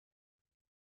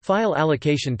File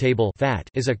Allocation Table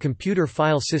is a computer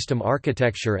file system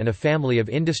architecture and a family of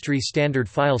industry-standard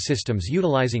file systems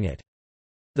utilizing it.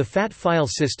 The FAT file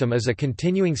system is a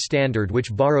continuing standard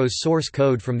which borrows source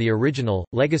code from the original,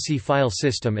 legacy file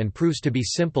system and proves to be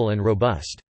simple and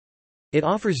robust. It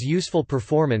offers useful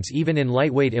performance even in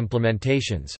lightweight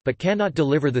implementations, but cannot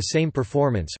deliver the same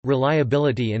performance,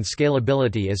 reliability and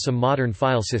scalability as some modern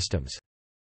file systems.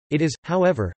 It is,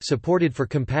 however, supported for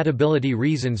compatibility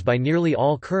reasons by nearly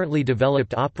all currently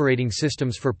developed operating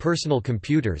systems for personal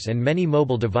computers and many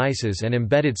mobile devices and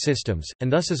embedded systems,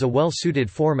 and thus is a well-suited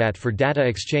format for data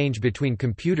exchange between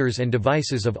computers and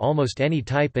devices of almost any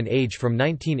type and age from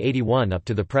 1981 up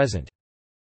to the present.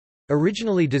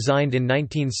 Originally designed in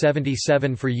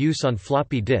 1977 for use on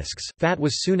floppy disks, FAT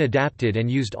was soon adapted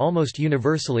and used almost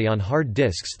universally on hard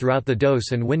disks throughout the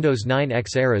DOS and Windows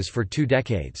 9X eras for 2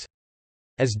 decades.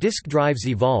 As disk drives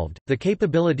evolved, the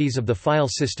capabilities of the file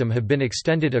system have been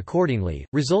extended accordingly,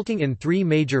 resulting in 3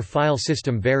 major file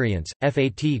system variants: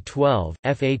 FAT12,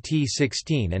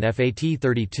 FAT16 and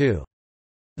FAT32.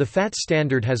 The FAT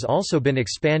standard has also been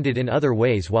expanded in other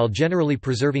ways while generally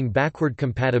preserving backward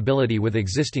compatibility with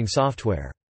existing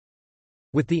software.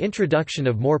 With the introduction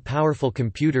of more powerful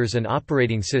computers and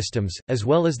operating systems, as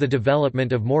well as the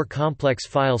development of more complex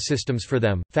file systems for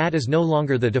them, FAT is no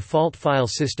longer the default file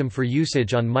system for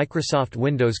usage on Microsoft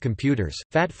Windows computers.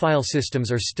 FAT file systems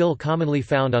are still commonly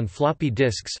found on floppy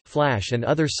disks, flash and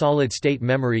other solid-state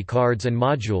memory cards and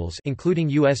modules including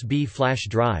USB flash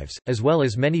drives, as well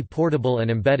as many portable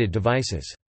and embedded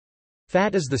devices.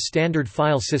 FAT is the standard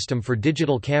file system for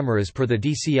digital cameras per the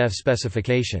DCF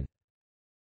specification.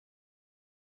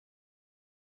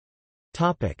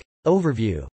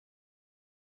 Overview.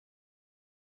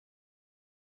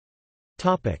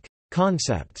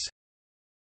 Concepts.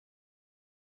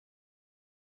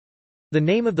 The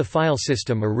name of the file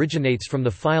system originates from the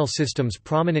file system's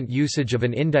prominent usage of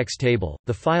an index table,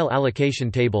 the file allocation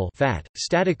table (FAT),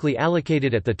 statically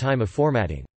allocated at the time of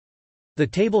formatting. The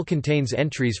table contains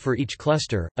entries for each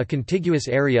cluster, a contiguous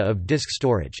area of disk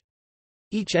storage.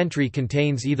 Each entry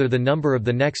contains either the number of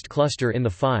the next cluster in the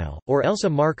file, or else a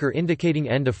marker indicating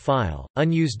end of file,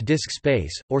 unused disk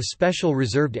space, or special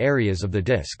reserved areas of the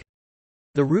disk.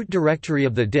 The root directory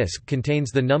of the disk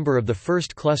contains the number of the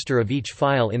first cluster of each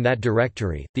file in that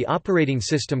directory. The operating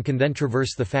system can then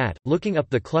traverse the FAT, looking up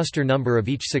the cluster number of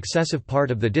each successive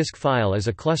part of the disk file as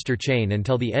a cluster chain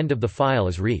until the end of the file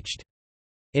is reached.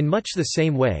 In much the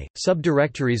same way,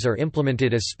 subdirectories are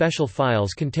implemented as special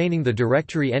files containing the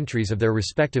directory entries of their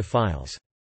respective files.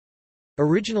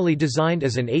 Originally designed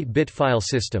as an 8-bit file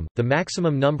system, the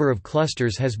maximum number of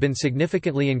clusters has been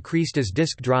significantly increased as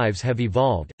disk drives have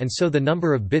evolved, and so the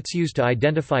number of bits used to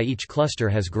identify each cluster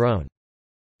has grown.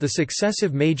 The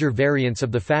successive major variants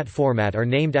of the FAT format are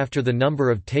named after the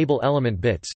number of table element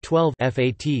bits: 12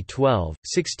 FAT12,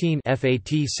 16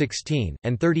 FAT16,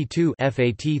 and 32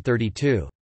 FAT32.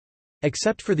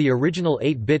 Except for the original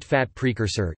 8-bit FAT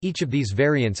precursor, each of these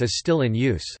variants is still in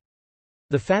use.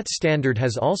 The FAT standard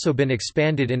has also been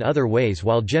expanded in other ways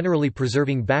while generally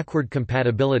preserving backward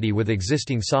compatibility with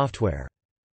existing software.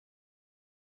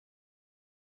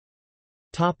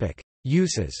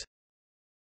 Uses.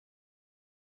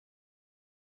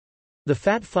 The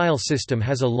FAT file system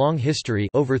has a long history,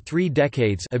 over 3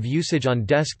 decades, of usage on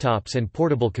desktops and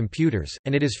portable computers,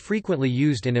 and it is frequently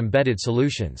used in embedded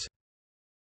solutions.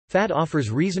 FAT offers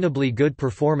reasonably good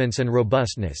performance and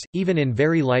robustness, even in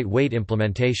very lightweight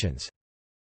implementations.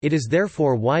 It is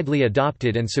therefore widely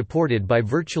adopted and supported by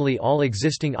virtually all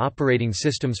existing operating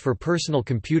systems for personal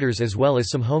computers as well as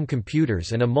some home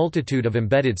computers and a multitude of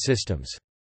embedded systems.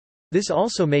 This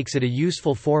also makes it a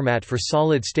useful format for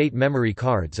solid-state memory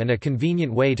cards and a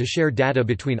convenient way to share data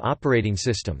between operating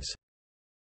systems.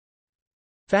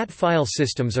 FAT file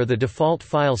systems are the default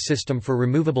file system for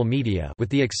removable media with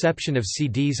the exception of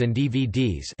CDs and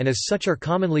DVDs, and as such are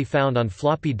commonly found on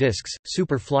floppy disks,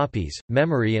 super floppies,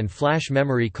 memory and flash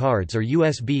memory cards or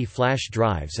USB flash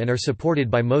drives, and are supported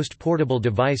by most portable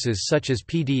devices such as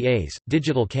PDAs,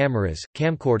 digital cameras,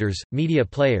 camcorders, media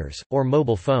players, or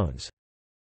mobile phones.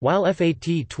 While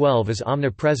FAT12 is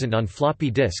omnipresent on floppy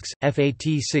disks,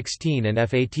 FAT16 and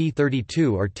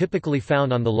FAT32 are typically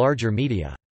found on the larger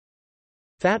media.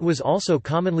 FAT was also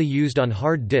commonly used on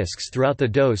hard disks throughout the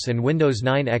DOS and Windows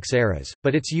 9X eras,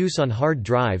 but its use on hard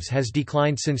drives has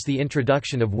declined since the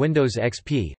introduction of Windows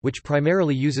XP, which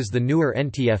primarily uses the newer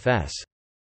NTFS.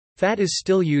 FAT is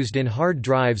still used in hard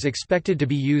drives expected to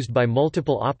be used by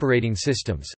multiple operating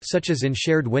systems, such as in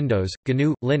shared Windows,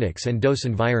 GNU, Linux and DOS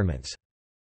environments.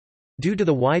 Due to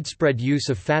the widespread use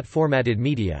of FAT-formatted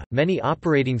media, many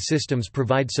operating systems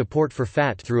provide support for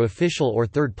FAT through official or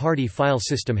third-party file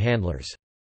system handlers.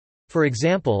 For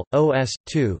example,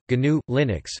 OS/2, GNU,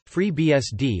 Linux,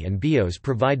 FreeBSD and BIOS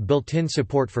provide built-in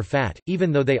support for FAT,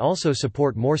 even though they also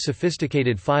support more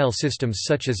sophisticated file systems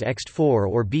such as ext4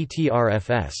 or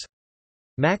BTRFS.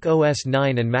 Mac OS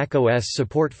 9 and Mac OS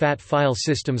support FAT file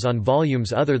systems on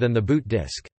volumes other than the boot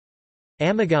disk.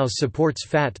 AmigaOS supports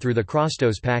FAT through the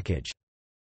CrossDOS package.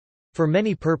 For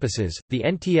many purposes, the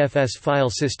NTFS file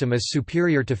system is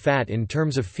superior to FAT in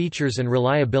terms of features and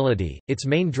reliability. Its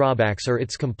main drawbacks are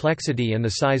its complexity and the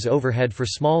size overhead for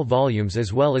small volumes,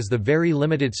 as well as the very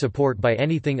limited support by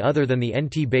anything other than the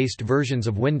NT-based versions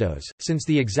of Windows, since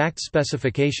the exact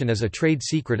specification is a trade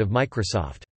secret of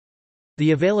Microsoft.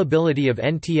 The availability of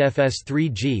NTFS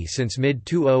 3G since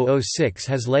mid-2006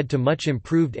 has led to much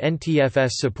improved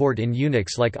NTFS support in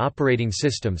Unix-like operating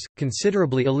systems,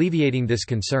 considerably alleviating this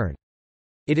concern.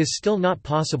 It is still not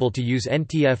possible to use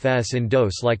NTFS in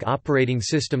DOS-like operating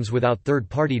systems without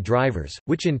third-party drivers,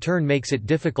 which in turn makes it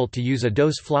difficult to use a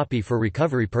DOS floppy for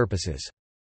recovery purposes.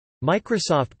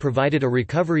 Microsoft provided a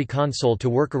recovery console to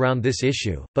work around this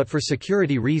issue, but for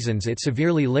security reasons it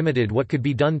severely limited what could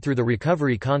be done through the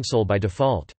recovery console by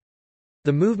default.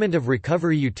 The movement of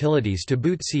recovery utilities to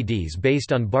boot CDs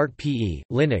based on BART-PE,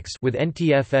 Linux with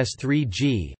NTFS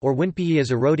 3G, or WinPE is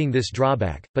eroding this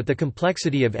drawback, but the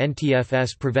complexity of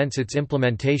NTFS prevents its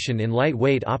implementation in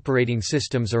lightweight operating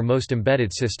systems or most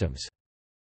embedded systems.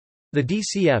 The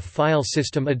DCF file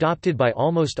system adopted by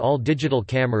almost all digital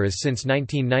cameras since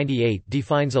 1998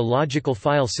 defines a logical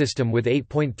file system with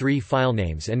 8.3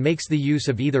 filenames and makes the use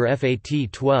of either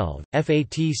FAT12,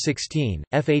 FAT16,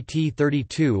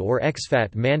 FAT32 or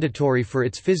exFAT mandatory for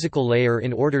its physical layer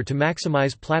in order to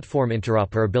maximize platform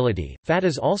interoperability. FAT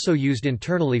is also used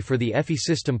internally for the EFI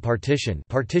system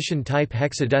partition type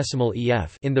hexadecimal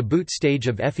EF in the boot stage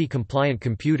of EFI-compliant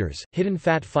computers. Hidden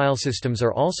FAT file systems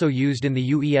are also used in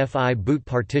the UEFI boot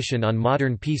partition on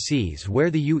modern PCs where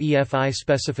the UEFI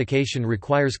specification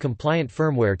requires compliant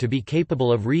firmware to be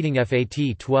capable of reading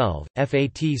FAT12,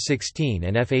 FAT16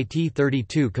 and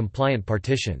FAT32 compliant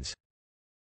partitions.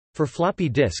 For floppy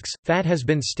disks, FAT has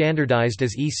been standardized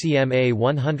as ECMA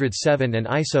 107 and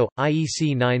ISO,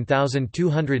 IEC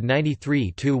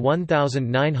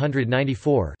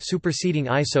 9293-1994 superseding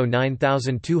ISO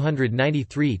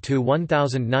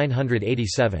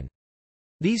 9293-1987.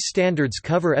 These standards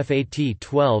cover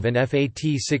FAT12 and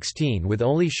FAT16 with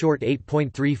only short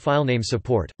 8.3 filename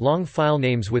support. Long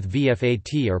filenames with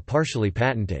VFAT are partially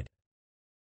patented.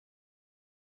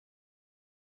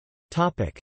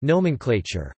 Topic: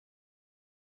 Nomenclature.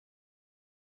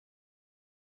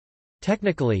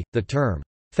 Technically, the term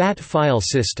FAT file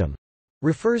system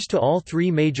refers to all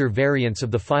three major variants of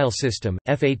the file system,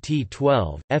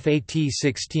 FAT12,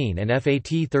 FAT16 and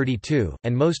FAT32,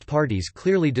 and most parties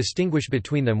clearly distinguish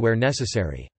between them where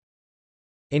necessary.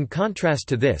 In contrast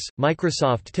to this,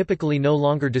 Microsoft typically no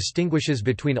longer distinguishes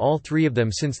between all three of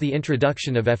them since the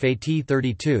introduction of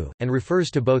FAT32, and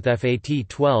refers to both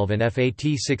FAT12 and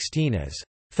FAT16 as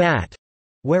FAT,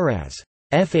 whereas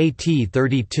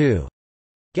FAT32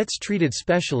 gets treated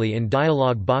specially in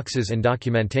dialog boxes and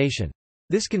documentation.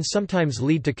 This can sometimes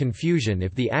lead to confusion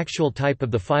if the actual type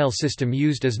of the file system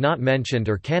used is not mentioned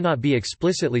or cannot be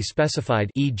explicitly specified,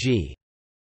 e.g.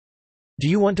 Do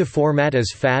you want to format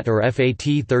as FAT or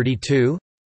FAT32?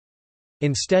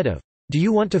 Instead of, do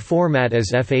you want to format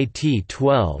as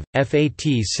FAT12,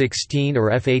 FAT16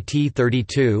 or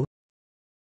FAT32?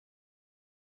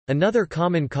 Another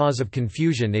common cause of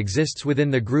confusion exists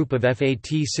within the group of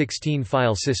FAT16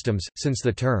 file systems, since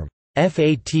the term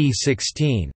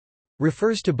FAT16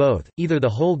 refers to both, either the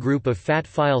whole group of FAT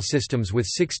file systems with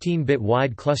 16-bit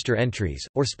wide cluster entries,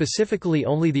 or specifically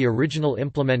only the original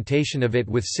implementation of it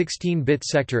with 16-bit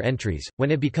sector entries,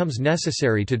 when it becomes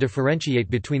necessary to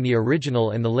differentiate between the original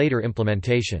and the later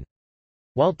implementation.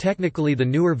 While technically the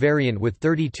newer variant with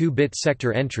 32-bit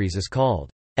sector entries is called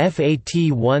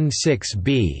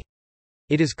FAT16B,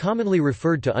 it is commonly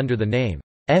referred to under the name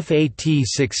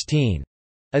FAT16.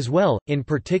 As well, in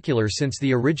particular since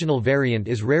the original variant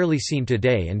is rarely seen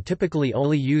today and typically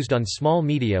only used on small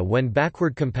media when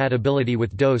backward compatibility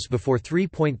with DOS before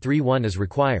 3.31 is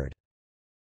required.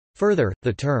 Further,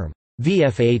 the term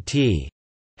VFAT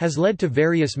has led to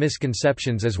various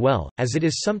misconceptions as well, as it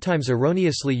is sometimes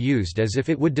erroneously used as if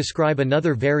it would describe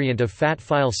another variant of FAT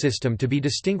file system to be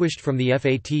distinguished from the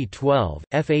FAT12,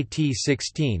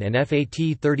 FAT16 and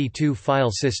FAT32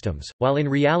 file systems, while in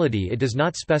reality it does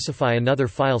not specify another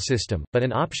file system, but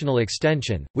an optional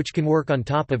extension, which can work on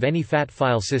top of any FAT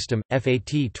file system,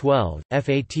 FAT12,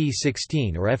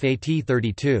 FAT16 or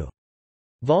FAT32.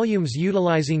 Volumes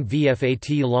utilizing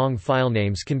VFAT long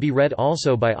filenames can be read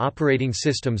also by operating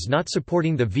systems not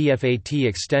supporting the VFAT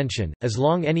extension, as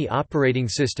long any operating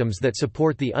systems that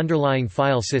support the underlying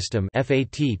file system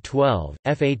FAT12,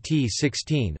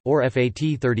 FAT16, or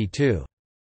FAT32.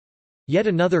 Yet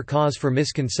another cause for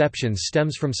misconceptions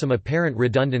stems from some apparent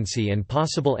redundancy and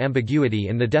possible ambiguity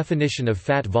in the definition of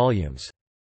FAT volumes.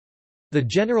 The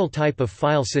general type of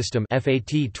file system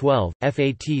FAT12,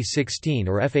 FAT16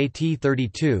 or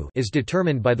FAT32 is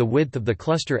determined by the width of the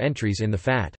cluster entries in the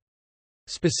FAT.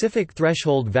 Specific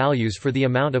threshold values for the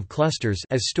amount of clusters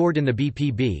as stored in the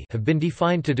BPB have been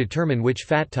defined to determine which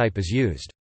FAT type is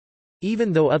used.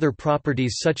 Even though other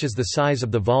properties such as the size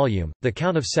of the volume, the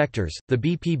count of sectors, the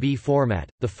BPB format,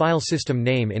 the file system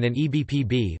name in an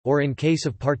eBPB, or in case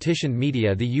of partitioned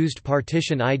media the used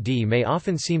partition ID may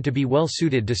often seem to be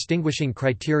well-suited distinguishing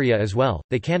criteria as well,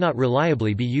 they cannot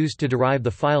reliably be used to derive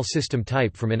the file system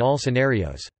type from in all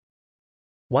scenarios.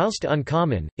 Whilst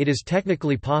uncommon, it is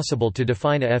technically possible to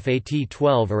define a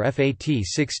FAT12 or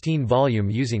FAT16 volume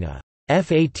using a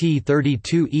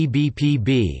FAT32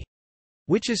 eBPB,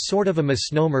 which is sort of a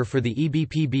misnomer for the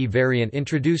eBPB variant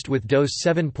introduced with DOS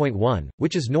 7.1,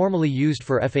 which is normally used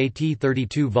for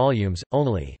FAT32 volumes,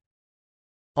 only.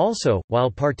 Also,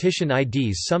 while partition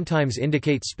IDs sometimes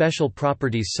indicate special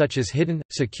properties such as hidden,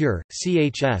 secure,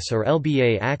 CHS or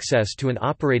LBA access to an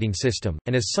operating system,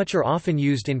 and as such are often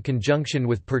used in conjunction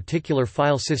with particular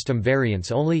file system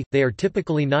variants only, they are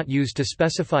typically not used to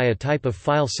specify a type of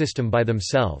file system by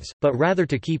themselves, but rather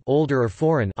to keep older or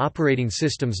foreign operating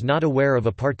systems not aware of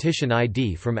a partition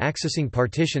ID from accessing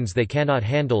partitions they cannot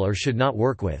handle or should not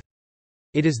work with.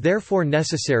 It is therefore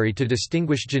necessary to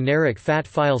distinguish generic FAT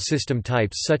file system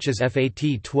types such as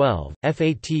FAT12,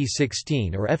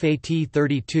 FAT16 or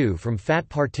FAT32 from FAT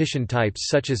partition types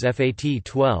such as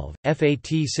FAT12,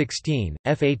 FAT16,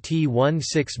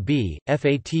 FAT16B,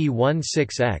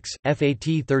 FAT16X,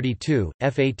 FAT32,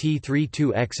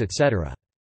 FAT32X etc.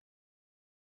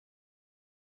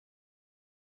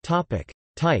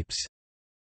 Types.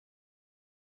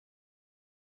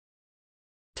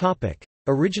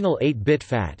 Original 8-bit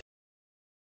FAT.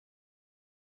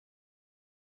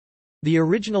 The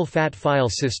original FAT file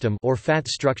system or FAT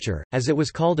structure, as it was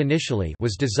called initially,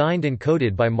 was designed and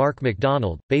coded by Mark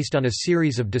McDonald, based on a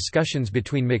series of discussions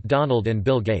between McDonald and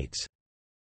Bill Gates.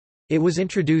 It was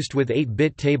introduced with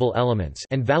 8-bit table elements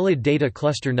and valid data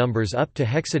cluster numbers up to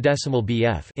hexadecimal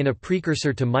BF in a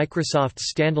precursor to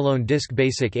Microsoft's standalone Disk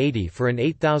Basic 80 for an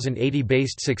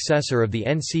 8080-based successor of the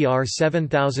NCR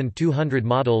 7200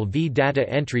 model V-Data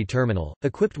Entry Terminal,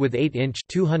 equipped with 8-inch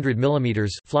 (200 mm)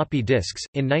 floppy disks,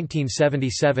 in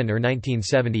 1977 or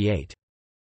 1978.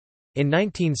 In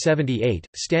 1978,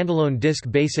 standalone Disk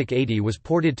Basic 80 was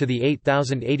ported to the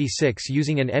 8086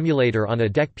 using an emulator on a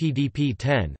DEC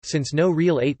PDP-10, since no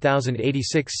real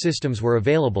 8086 systems were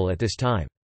available at this time.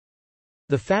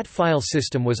 The FAT file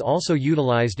system was also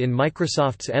utilized in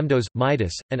Microsoft's MS-DOS,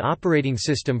 Midas, an operating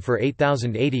system for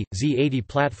 8080, Z80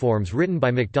 platforms written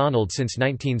by McDonald since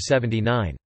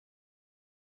 1979.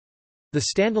 The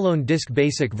standalone Disk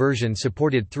Basic version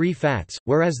supported 3 FATs,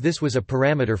 whereas this was a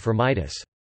parameter for Midas.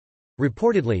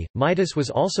 Reportedly, Midas was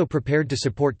also prepared to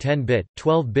support 10-bit,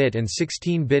 12-bit and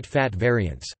 16-bit FAT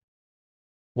variants.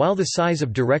 While the size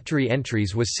of directory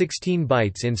entries was 16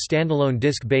 bytes in standalone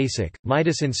Disk Basic,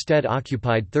 Midas instead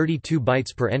occupied 32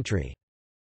 bytes per entry.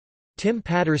 Tim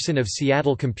Patterson of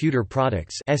Seattle Computer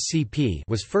Products (SCP)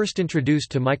 was first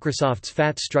introduced to Microsoft's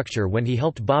FAT structure when he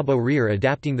helped Bob O'Rear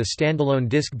adapting the standalone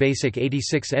Disk Basic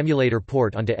 86 emulator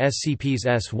port onto SCP's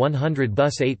S100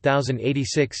 Bus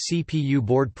 8086 CPU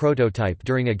board prototype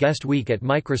during a guest week at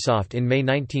Microsoft in May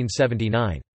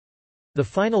 1979. The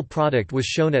final product was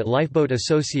shown at Lifeboat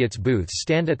Associates booth's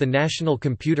stand at the National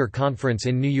Computer Conference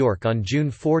in New York on June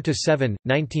 4–7,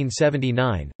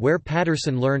 1979, where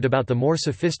Patterson learned about the more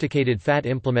sophisticated FAT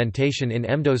implementation in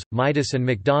MS-DOS. Midas and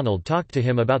McDonald talked to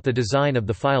him about the design of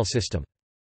the file system.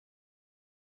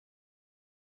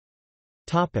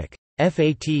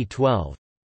 FAT12.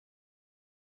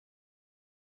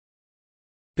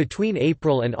 Between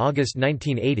April and August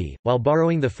 1980, while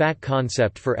borrowing the FAT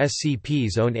concept for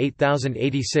SCP's own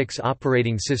 8086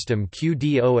 operating system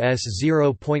QDOS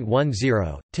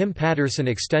 0.10, Tim Patterson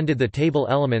extended the table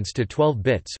elements to 12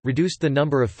 bits, reduced the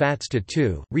number of FATs to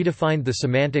 2, redefined the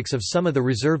semantics of some of the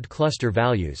reserved cluster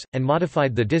values, and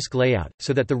modified the disk layout,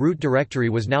 so that the root directory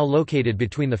was now located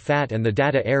between the FAT and the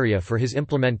data area for his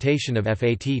implementation of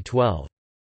FAT12.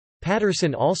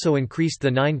 Patterson also increased the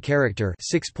 9-character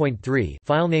 (6.3)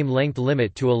 filename length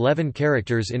limit to 11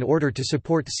 characters in order to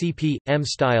support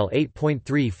CP/M-style 8.3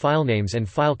 filenames and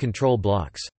file control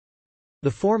blocks.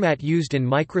 The format used in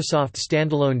Microsoft's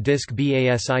standalone disk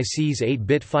BASIC's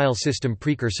 8-bit file system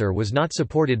precursor was not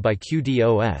supported by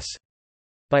QDOS.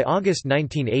 By August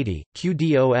 1980,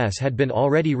 QDOS had been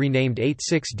already renamed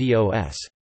 86DOS.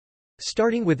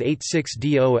 Starting with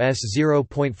 86DOS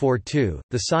 0.42,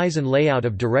 the size and layout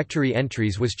of directory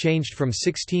entries was changed from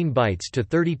 16 bytes to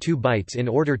 32 bytes in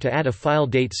order to add a file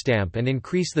date stamp and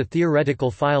increase the theoretical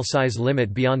file size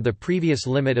limit beyond the previous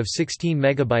limit of 16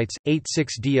 MB.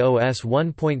 86DOS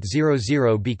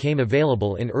 1.00 became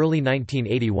available in early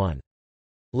 1981.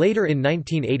 Later in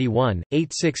 1981,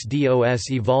 86DOS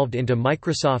evolved into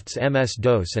Microsoft's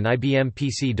MS-DOS and IBM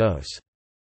PC-DOS.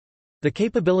 The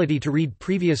capability to read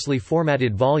previously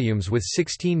formatted volumes with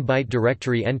 16-byte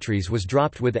directory entries was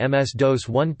dropped with MS-DOS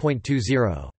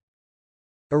 1.20.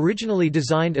 Originally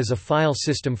designed as a file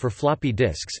system for floppy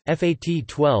disks,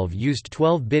 FAT12 used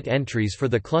 12-bit entries for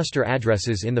the cluster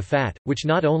addresses in the FAT, which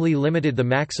not only limited the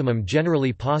maximum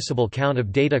generally possible count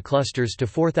of data clusters to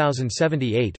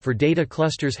 4078 for data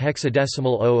clusters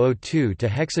hexadecimal 002 to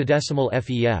hexadecimal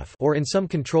FEF, or in some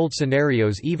controlled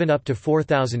scenarios even up to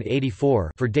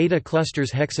 4084 for data clusters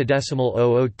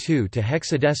hexadecimal 002 to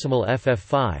hexadecimal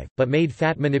FF5, but made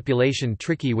FAT manipulation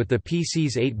tricky with the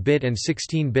PC's 8-bit and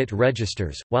 16-bit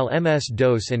registers. While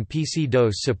MS-DOS and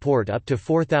PC-DOS support up to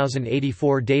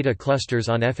 4084 data clusters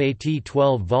on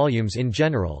FAT12 volumes in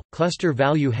general, cluster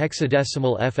value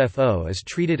hexadecimal FFO is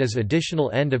treated as additional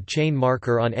end-of-chain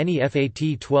marker on any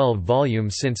FAT12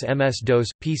 volume since MS-DOS,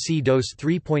 PC-DOS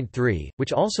 3.3,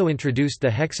 which also introduced the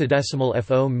hexadecimal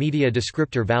FO media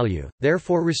descriptor value,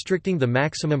 therefore restricting the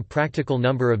maximum practical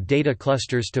number of data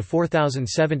clusters to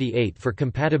 4078 for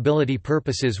compatibility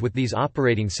purposes with these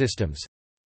operating systems.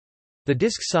 The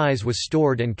disk size was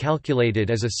stored and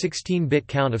calculated as a 16-bit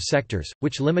count of sectors,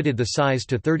 which limited the size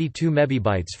to 32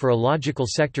 MB for a logical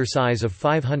sector size of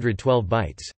 512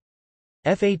 bytes.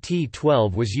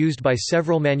 FAT12 was used by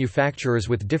several manufacturers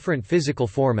with different physical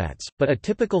formats, but a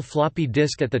typical floppy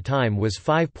disk at the time was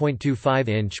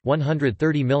 5.25-inch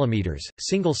 (130 mm),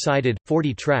 single-sided,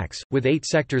 40 tracks, with 8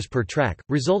 sectors per track,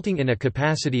 resulting in a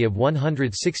capacity of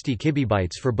 160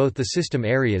 KB for both the system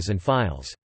areas and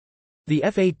files. The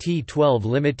FAT12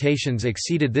 limitations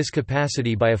exceeded this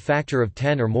capacity by a factor of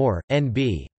 10 or more,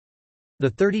 NB. The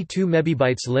 32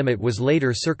 MB limit was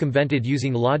later circumvented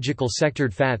using logical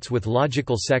sectored FATs with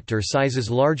logical sector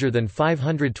sizes larger than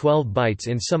 512 bytes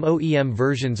in some OEM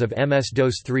versions of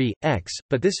MS-DOS 3.x,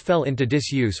 but this fell into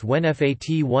disuse when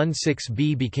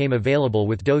FAT16B became available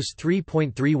with DOS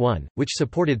 3.31, which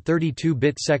supported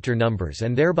 32-bit sector numbers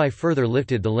and thereby further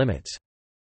lifted the limits.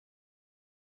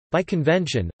 By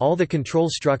convention, all the control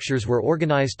structures were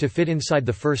organized to fit inside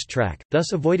the first track,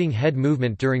 thus avoiding head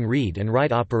movement during read and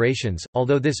write operations,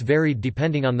 although this varied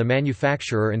depending on the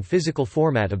manufacturer and physical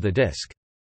format of the disk.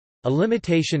 A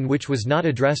limitation which was not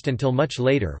addressed until much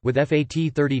later with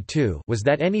FAT32 was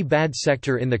that any bad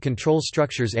sector in the control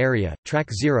structures area, track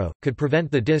 0, could prevent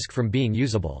the disk from being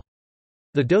usable.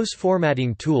 The DOS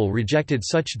formatting tool rejected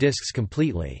such disks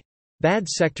completely. Bad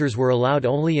sectors were allowed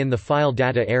only in the file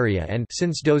data area and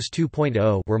since DOS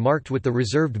 2.0 were marked with the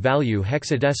reserved value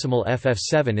hexadecimal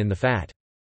FF7 in the FAT.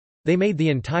 They made the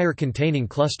entire containing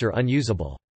cluster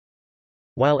unusable.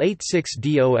 While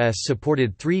 86DOS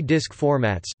supported 3 disk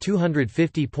formats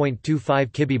 250.25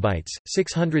 KB,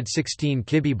 616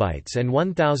 KB and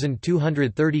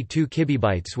 1232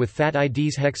 KB with FAT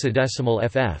IDs hexadecimal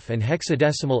FF and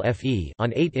hexadecimal FE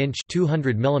on 8-inch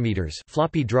 200 mm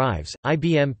floppy drives,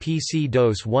 IBM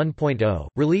PC-DOS 1.0,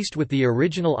 released with the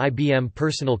original IBM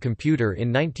personal computer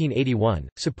in 1981,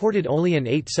 supported only an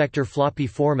 8-sector floppy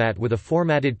format with a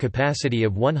formatted capacity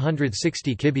of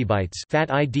 160 KB FAT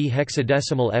ID hexadecimal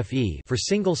FE for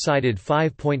single-sided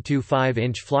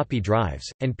 5.25-inch floppy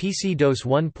drives, and PC-DOS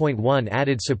 1.1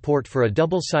 added support for a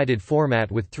double-sided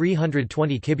format with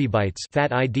 320 KB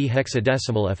FAT ID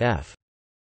hexadecimal FF.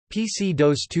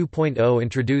 PC-DOS 2.0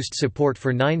 introduced support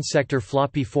for 9-sector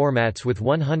floppy formats with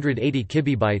 180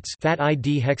 KB FAT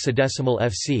ID hexadecimal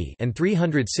FC and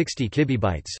 360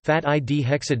 KB FAT ID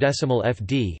hexadecimal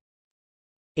FD.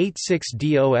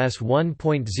 86DOS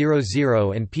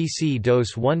 1.00 and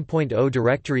PC-DOS 1.0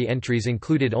 directory entries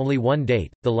included only one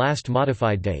date, the last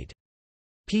modified date.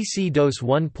 PC-DOS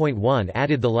 1.1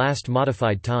 added the last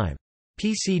modified time.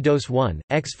 PC-DOS 1,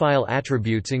 X file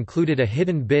attributes included a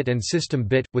hidden bit and system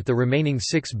bit, with the remaining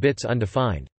 6 bits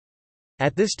undefined.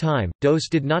 At this time, DOS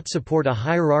did not support a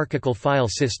hierarchical file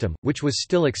system, which was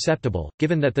still acceptable,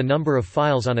 given that the number of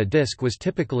files on a disk was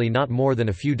typically not more than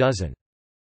a few dozen.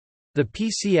 The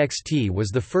PC-XT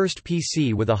was the first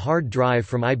PC with a hard drive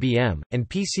from IBM, and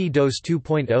PC-DOS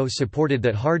 2.0 supported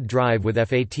that hard drive with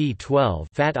FAT12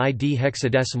 FAT ID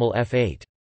hexadecimal F8.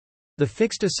 The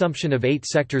fixed assumption of 8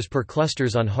 sectors per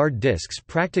clusters on hard disks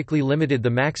practically limited the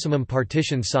maximum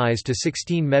partition size to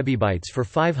 16 MB for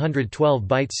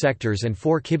 512-byte sectors and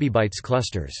 4 KB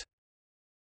clusters.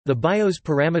 The BIOS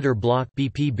parameter block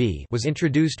 (BPB) was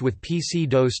introduced with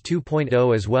PC-DOS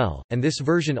 2.0 as well, and this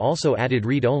version also added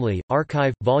read-only,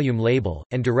 archive, volume label,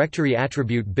 and directory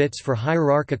attribute bits for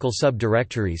hierarchical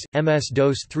subdirectories.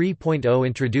 MS-DOS 3.0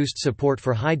 introduced support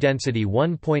for high-density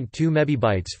 1.2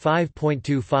 MB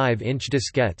 5.25-inch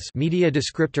diskettes, media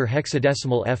descriptor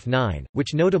hexadecimal F9,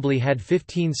 which notably had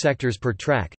 15 sectors per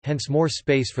track, hence more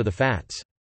space for the FATs.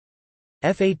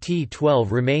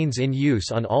 FAT12 remains in use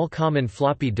on all common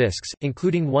floppy disks,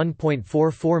 including 1.44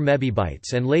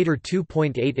 MB and later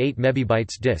 2.88 MB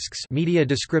disks, media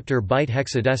descriptor byte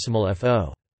hexadecimal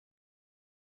FO.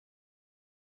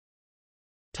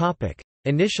 Topic: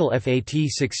 Initial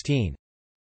FAT16.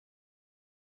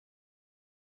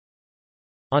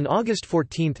 On August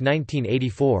 14,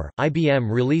 1984,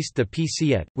 IBM released the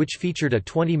PCET, which featured a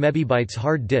 20 MB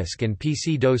hard disk and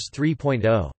PC-DOS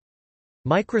 3.0.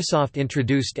 Microsoft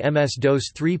introduced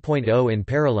MS-DOS 3.0 in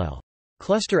parallel.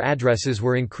 Cluster addresses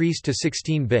were increased to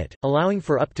 16-bit, allowing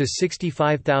for up to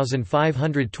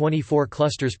 65,524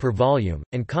 clusters per volume,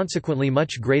 and consequently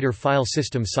much greater file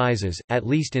system sizes, at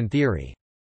least in theory.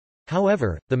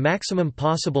 However, the maximum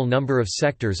possible number of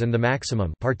sectors and the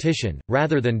maximum partition,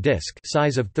 rather than disk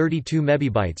size of 32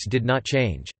 MB did not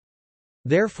change.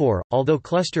 Therefore, although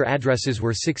cluster addresses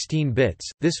were 16 bits,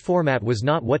 this format was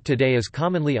not what today is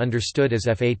commonly understood as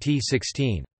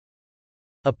FAT16.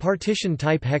 A partition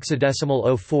type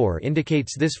hexadecimal 04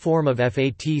 indicates this form of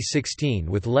FAT16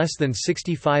 with less than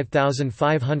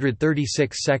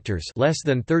 65,536 sectors, less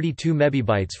than 32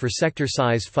 MB for sector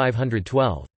size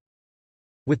 512.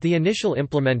 With the initial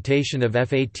implementation of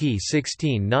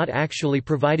FAT16 not actually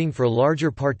providing for larger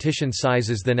partition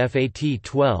sizes than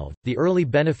FAT12, the early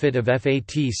benefit of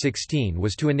FAT16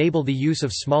 was to enable the use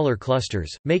of smaller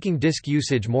clusters, making disk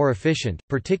usage more efficient,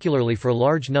 particularly for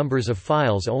large numbers of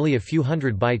files only a few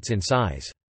hundred bytes in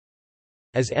size.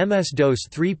 As MS-DOS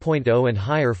 3.0 and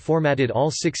higher formatted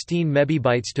all 16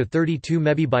 MB to 32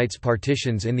 MB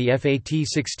partitions in the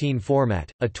FAT16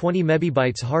 format, a 20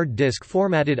 MB hard disk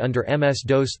formatted under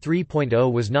MS-DOS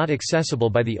 3.0 was not accessible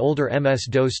by the older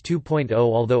MS-DOS 2.0,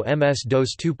 although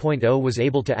MS-DOS 2.0 was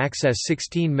able to access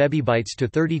 16 MB to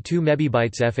 32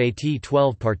 MB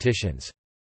FAT12 partitions.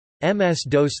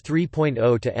 MS-DOS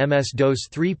 3.0 to MS-DOS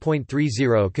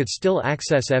 3.30 could still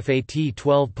access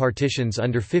FAT12 partitions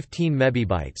under 15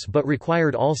 MB but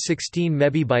required all 16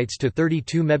 MB to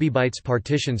 32 MB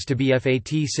partitions to be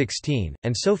FAT16,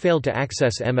 and so failed to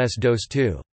access MS-DOS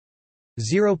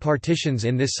 2.0 partitions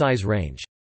in this size range.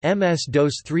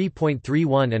 MS-DOS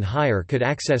 3.31 and higher could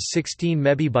access 16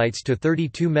 MB to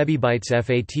 32 MB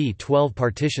FAT12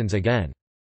 partitions again.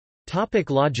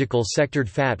 Logical sectored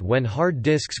FAT. When hard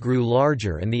disks grew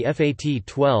larger and the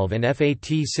FAT12 and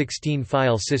FAT16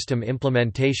 file system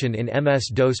implementation in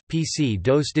MS-DOS,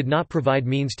 PC-DOS did not provide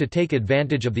means to take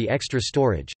advantage of the extra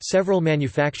storage, several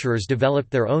manufacturers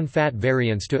developed their own FAT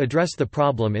variants to address the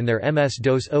problem in their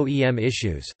MS-DOS OEM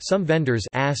issues. Some vendors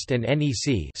AST and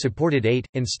NEC supported 8,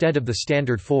 instead of the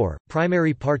standard 4,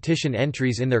 primary partition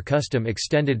entries in their custom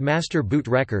Extended Master Boot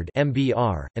Record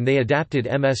 (MBR), and they adapted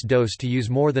MS-DOS to use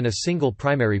more than a single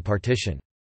primary partition.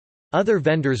 Other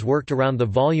vendors worked around the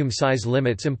volume size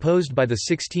limits imposed by the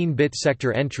 16-bit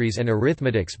sector entries and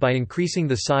arithmetics by increasing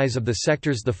the size of the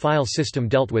sectors the file system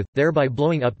dealt with, thereby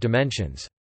blowing up dimensions.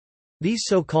 These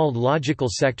so-called logical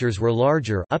sectors were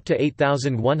larger, up to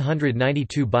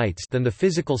 8,192 bytes, than the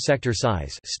physical sector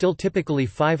size, still typically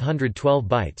 512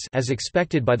 bytes, as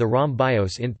expected by the ROM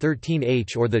BIOS int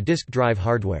 13H or the disk drive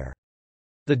hardware.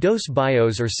 The DOS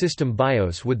BIOS or system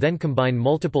BIOS would then combine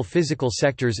multiple physical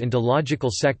sectors into logical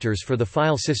sectors for the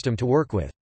file system to work with.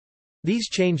 These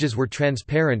changes were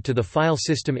transparent to the file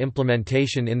system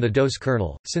implementation in the DOS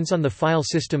kernel, since on the file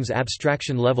system's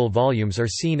abstraction level volumes are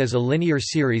seen as a linear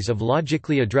series of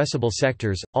logically addressable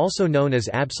sectors, also known as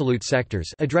absolute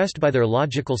sectors, addressed by their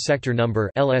logical sector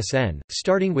number (LSN),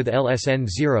 starting with LSN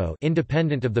 0,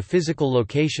 independent of the physical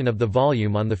location of the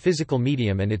volume on the physical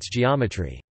medium and its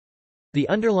geometry. The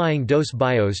underlying DOS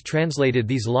BIOS translated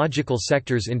these logical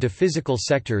sectors into physical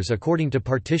sectors according to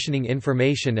partitioning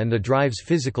information and the drive's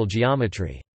physical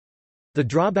geometry. The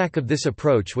drawback of this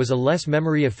approach was a less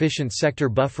memory-efficient sector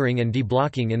buffering and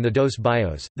deblocking in the DOS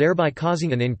BIOS, thereby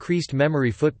causing an increased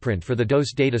memory footprint for the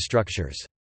DOS data structures.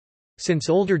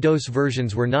 Since older DOS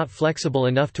versions were not flexible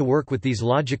enough to work with these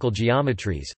logical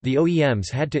geometries, the OEMs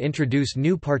had to introduce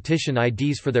new partition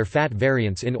IDs for their FAT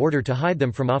variants in order to hide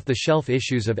them from off-the-shelf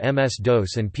issues of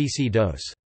MS-DOS and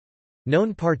PC-DOS.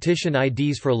 Known partition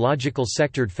IDs for logical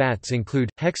sectored FATs include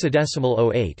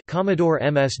hexadecimal 08 Commodore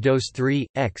MS-DOS 3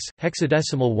 X,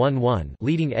 hexadecimal 11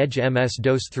 Leading Edge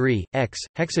MS-DOS 3 X,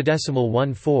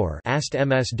 hexadecimal 14 AST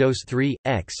MS-DOS 3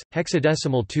 X,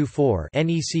 hexadecimal 24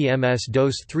 NEC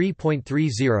MS-DOS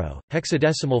 3.30,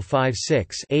 hexadecimal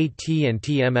 56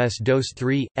 AT&T MS-DOS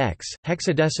 3 X,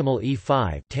 hexadecimal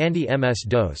E5 Tandy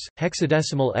MS-DOS,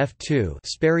 hexadecimal F2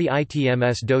 Sperry IT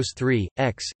MS-DOS 3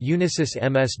 X,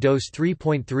 Unisys MS-DOS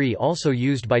 3.3 also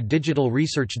used by Digital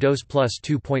Research DOS Plus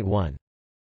 2.1.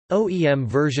 OEM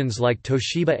versions like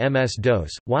Toshiba MS-DOS,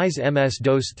 Wise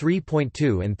MS-DOS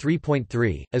 3.2 and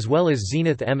 3.3, as well as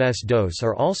Zenith MS-DOS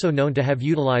are also known to have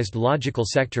utilized logical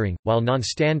sectoring. While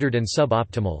non-standard and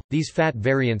suboptimal, these FAT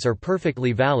variants are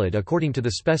perfectly valid according to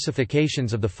the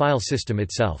specifications of the file system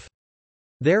itself.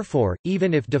 Therefore,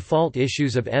 even if default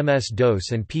issues of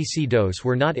MS-DOS and PC-DOS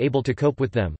were not able to cope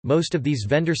with them, most of these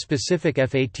vendor-specific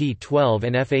FAT12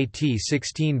 and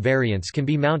FAT16 variants can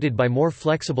be mounted by more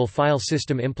flexible file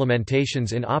system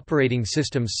implementations in operating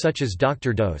systems such as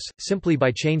Dr. DOS, simply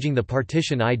by changing the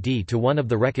partition ID to one of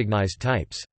the recognized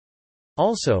types.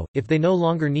 Also, if they no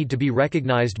longer need to be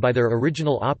recognized by their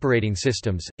original operating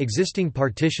systems, existing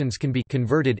partitions can be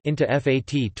converted into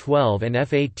FAT12 and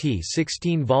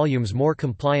FAT16 volumes more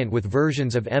compliant with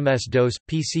versions of MS-DOS,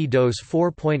 PC-DOS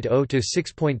 4.0 to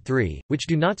 6.3, which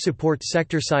do not support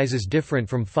sector sizes different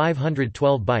from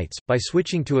 512 bytes, by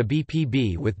switching to a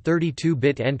BPB with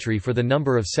 32-bit entry for the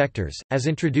number of sectors, as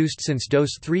introduced since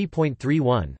DOS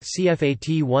 3.31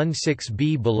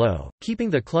 CFAT16B below, keeping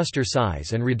the cluster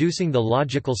size and reducing the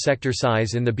logical sector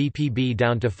size in the BPB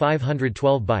down to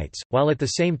 512 bytes, while at the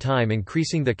same time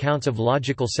increasing the counts of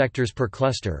logical sectors per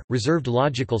cluster, reserved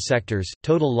logical sectors,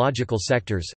 total logical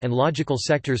sectors, and logical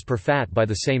sectors per FAT by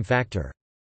the same factor.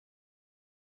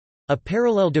 A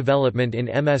parallel development in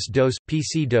MS-DOS,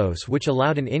 PC-DOS which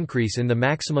allowed an increase in the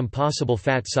maximum possible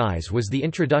FAT size was the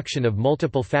introduction of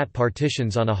multiple FAT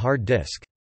partitions on a hard disk.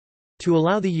 To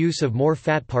allow the use of more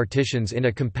FAT partitions in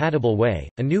a compatible way,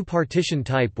 a new partition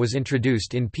type was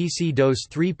introduced in PC-DOS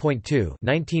 3.2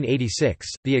 (1986),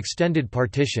 the Extended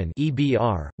Partition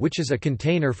 (EBR), which is a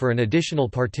container for an additional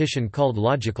partition called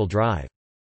logical drive.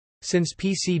 Since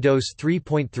PC-DOS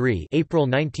 3.3 April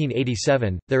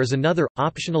 1987, there is another,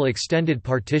 optional extended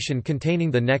partition containing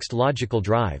the next logical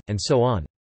drive, and so on.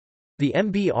 The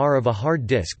MBR of a hard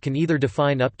disk can either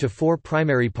define up to 4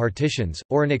 primary partitions,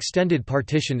 or an extended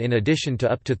partition in addition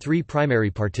to up to 3 primary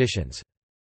partitions.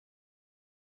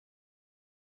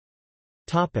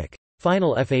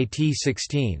 Final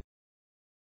FAT16.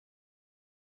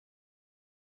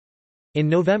 In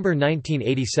November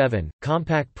 1987,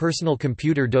 Compaq Personal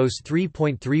Computer DOS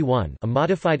 3.31, a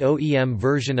modified OEM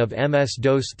version of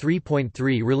MS-DOS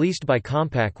 3.3 released by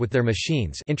Compaq with their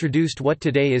machines, introduced what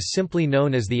today is simply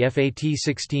known as the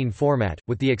FAT16 format,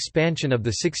 with the expansion of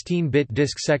the 16-bit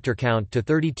disk sector count to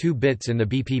 32 bits in the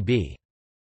BPB.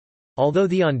 Although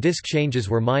the on-disk changes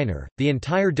were minor, the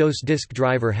entire DOS disk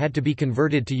driver had to be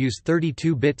converted to use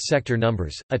 32-bit sector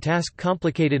numbers, a task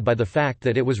complicated by the fact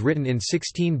that it was written in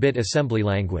 16-bit assembly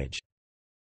language.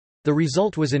 The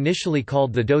result was initially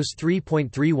called the DOS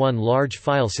 3.31 large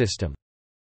file system.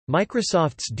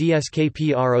 Microsoft's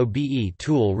DSKPROBE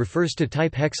tool refers to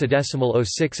type hexadecimal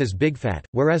 06 as BigFat,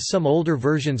 whereas some older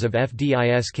versions of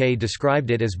FDISK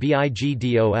described it as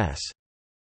BIGDOS.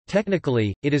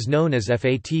 Technically, it is known as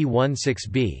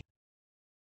FAT16B.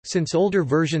 Since older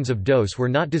versions of DOS were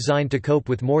not designed to cope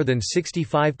with more than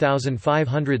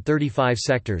 65,535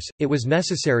 sectors, it was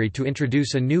necessary to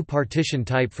introduce a new partition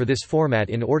type for this format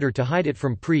in order to hide it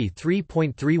from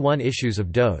pre-3.31 issues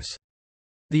of DOS.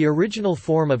 The original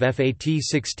form of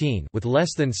FAT16, with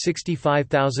less than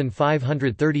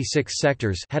 65,536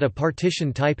 sectors, had a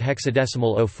partition type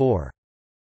hexadecimal 04.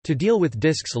 To deal with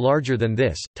disks larger than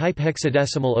this, type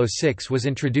hexadecimal 06 was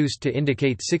introduced to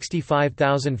indicate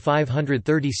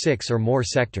 65,536 or more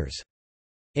sectors.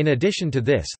 In addition to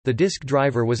this, the disk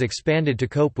driver was expanded to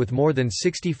cope with more than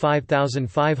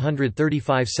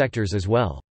 65,535 sectors as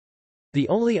well. The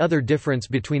only other difference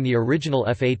between the original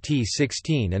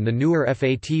FAT16 and the newer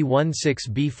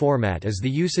FAT16B format is the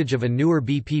usage of a newer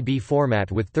BPB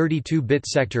format with 32-bit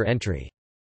sector entry.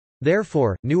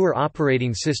 Therefore, newer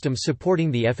operating systems supporting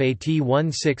the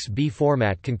FAT16B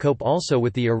format can cope also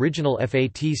with the original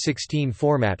FAT16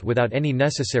 format without any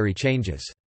necessary changes.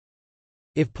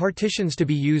 If partitions to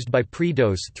be used by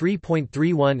pre-DOS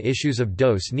 3.31 issues of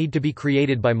DOS need to be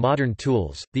created by modern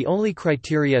tools, the only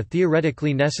criteria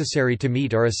theoretically necessary to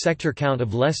meet are a sector count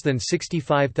of less than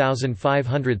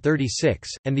 65,536,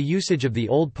 and the usage of the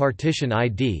old partition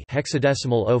ID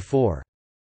hexadecimal 04.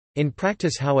 In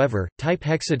practice, however, type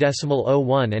hexadecimal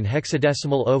 01 and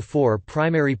hexadecimal 04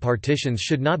 primary partitions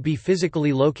should not be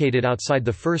physically located outside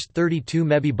the first 32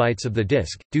 MB of the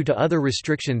disk, due to other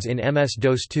restrictions in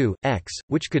MS-DOS 2.x,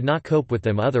 which could not cope with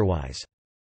them otherwise.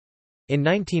 In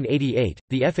 1988,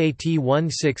 the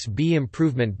FAT16B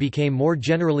improvement became more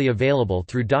generally available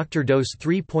through Dr. DOS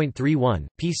 3.31,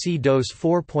 PC DOS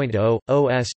 4.0,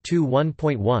 OS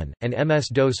 2.1.1, and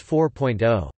MS-DOS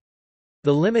 4.0.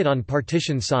 The limit on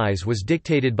partition size was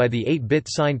dictated by the 8-bit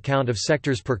signed count of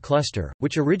sectors per cluster,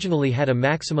 which originally had a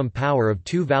maximum power of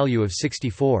 2 value of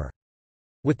 64.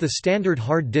 With the standard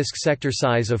hard disk sector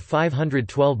size of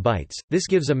 512 bytes, this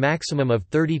gives a maximum of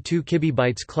 32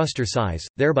 KB cluster size,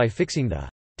 thereby fixing the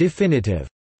definitive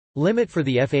limit for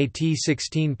the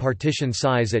FAT16 partition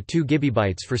size at 2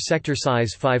 GB for sector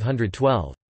size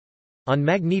 512. On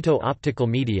magneto-optical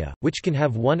media, which can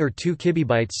have 1 or 2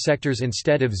 KB sectors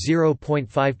instead of 0.5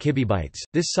 KB,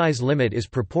 this size limit is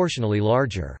proportionally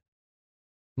larger.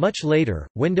 Much later,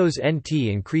 Windows NT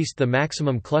increased the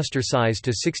maximum cluster size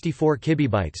to 64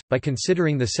 KB, by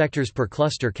considering the sectors per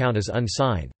cluster count as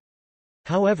unsigned.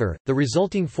 However, the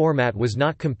resulting format was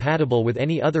not compatible with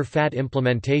any other FAT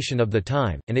implementation of the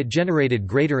time, and it generated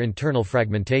greater internal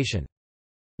fragmentation.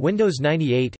 Windows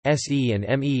 98, SE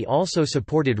and ME also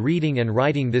supported reading and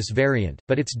writing this variant,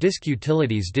 but its disk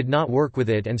utilities did not work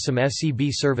with it and some SCB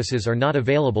services are not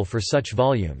available for such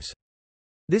volumes.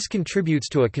 This contributes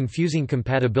to a confusing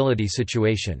compatibility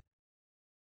situation.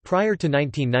 Prior to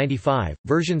 1995,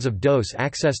 versions of DOS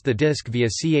accessed the disk via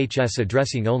CHS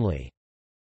addressing only.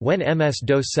 When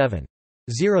MS-DOS 7.0,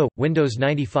 Windows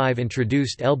 95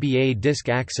 introduced LBA disk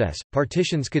access,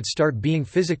 partitions could start being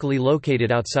physically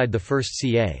located outside the first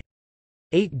CA.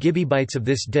 8 GB of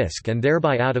this disk and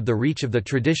thereby out of the reach of the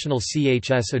traditional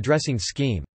CHS addressing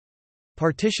scheme.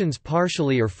 Partitions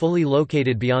partially or fully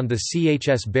located beyond the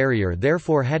CHS barrier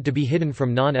therefore had to be hidden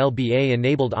from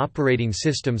non-LBA-enabled operating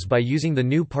systems by using the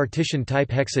new partition type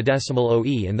hexadecimal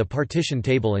OE in the partition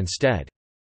table instead.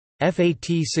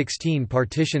 FAT16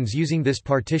 partitions using this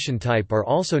partition type are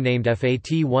also named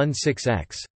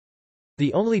FAT16X.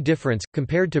 The only difference,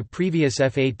 compared to previous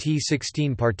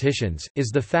FAT16 partitions, is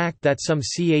the fact that some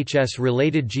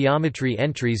CHS-related geometry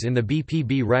entries in the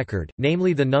BPB record,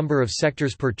 namely the number of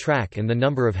sectors per track and the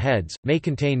number of heads, may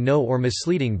contain no or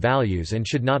misleading values and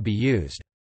should not be used.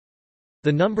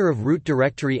 The number of root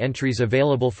directory entries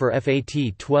available for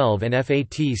FAT12 and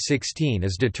FAT16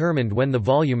 is determined when the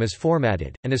volume is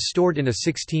formatted, and is stored in a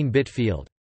 16-bit field.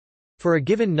 For a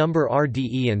given number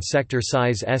RDE and sector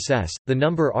size SS, the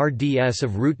number RDS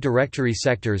of root directory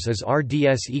sectors is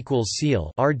RDS equals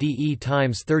ceil RDE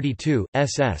times 32,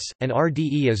 SS, and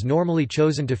RDE is normally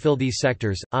chosen to fill these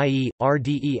sectors, i.e.,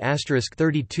 RDE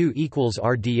 *32 equals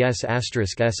RDS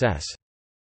 *SS.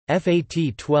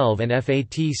 FAT12 and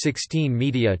FAT16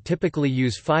 media typically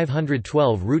use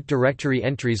 512 root directory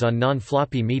entries on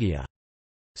non-floppy media.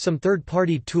 Some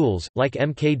third-party tools, like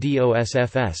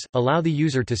mkDOSFS, allow the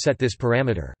user to set this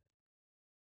parameter.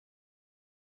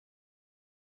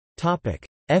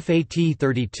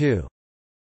 FAT32.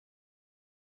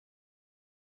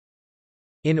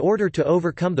 In order to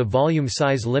overcome the volume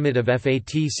size limit of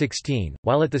FAT16,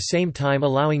 while at the same time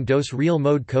allowing DOS real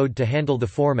mode code to handle the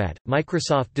format,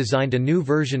 Microsoft designed a new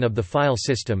version of the file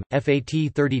system,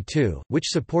 FAT32, which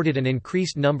supported an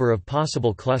increased number of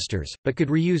possible clusters, but could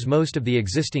reuse most of the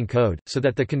existing code, so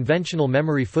that the conventional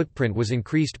memory footprint was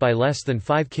increased by less than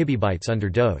 5 KB under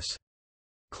DOS.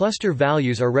 Cluster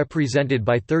values are represented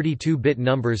by 32-bit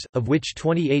numbers, of which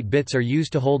 28 bits are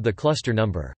used to hold the cluster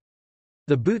number.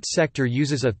 The boot sector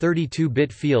uses a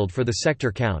 32-bit field for the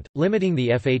sector count, limiting the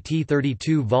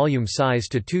FAT32 volume size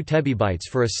to 2 TB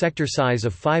for a sector size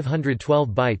of 512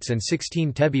 bytes and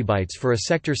 16 TB for a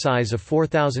sector size of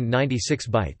 4096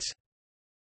 bytes.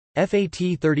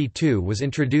 FAT32 was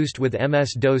introduced with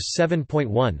MS-DOS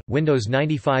 7.1, Windows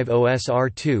 95 OS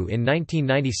R2 in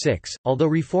 1996, although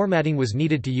reformatting was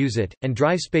needed to use it, and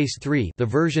DriveSpace 3, the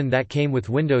version that came with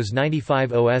Windows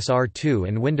 95 OS R2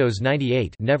 and Windows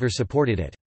 98, never supported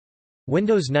it.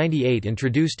 Windows 98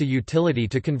 introduced a utility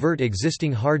to convert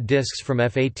existing hard disks from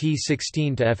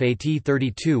FAT16 to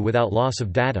FAT32 without loss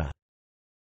of data.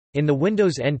 In the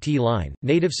Windows NT line,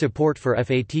 native support for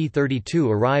FAT32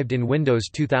 arrived in Windows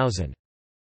 2000.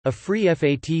 A free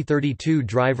FAT32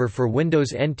 driver for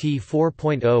Windows NT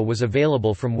 4.0 was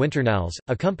available from Winternals,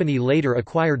 a company later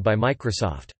acquired by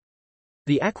Microsoft.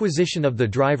 The acquisition of the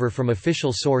driver from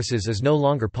official sources is no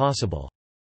longer possible.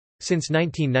 Since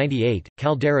 1998,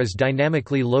 Caldera's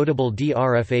dynamically loadable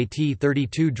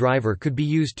DRFAT32 driver could be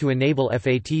used to enable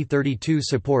FAT32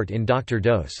 support in Dr.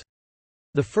 DOS.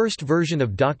 The first version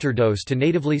of Dr. DOS to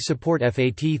natively support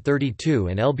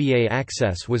FAT32 and LBA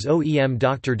access was OEM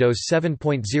Dr. DOS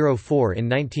 7.04 in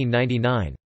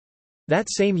 1999. That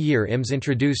same year IMS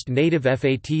introduced native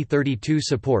FAT32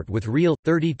 support with Real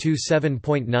 32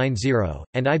 7.90,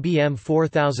 and IBM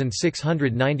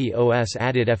 4690 OS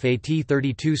added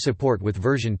FAT32 support with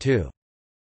version 2.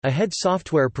 Ahead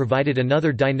Software provided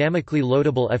another dynamically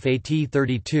loadable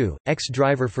FAT32X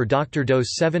driver for Dr.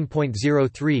 DOS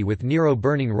 7.03 with Nero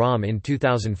burning ROM in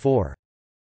 2004.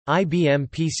 IBM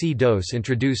PC-DOS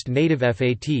introduced native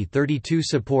FAT32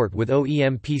 support with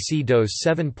OEM PC-DOS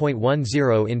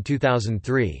 7.10 in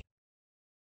 2003.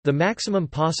 The maximum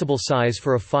possible size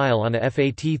for a file on a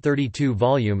FAT32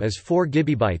 volume is 4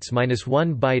 GB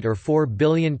 -1 byte or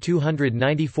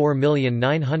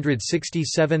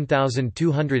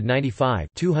 4,294,967,295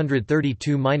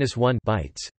 232-1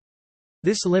 bytes.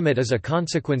 This limit is a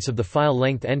consequence of the file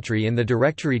length entry in the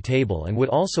directory table and would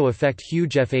also affect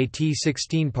huge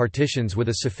FAT16 partitions with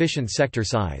a sufficient sector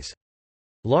size.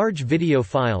 Large video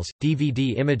files,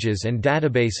 DVD images and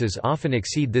databases often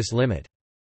exceed this limit.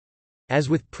 As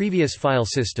with previous file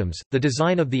systems, the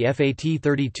design of the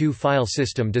FAT32 file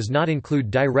system does not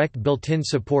include direct built-in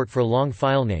support for long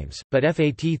filenames, but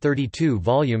FAT32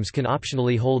 volumes can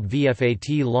optionally hold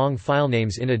VFAT long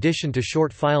filenames in addition to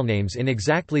short filenames in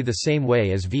exactly the same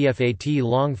way as VFAT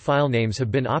long filenames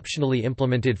have been optionally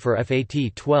implemented for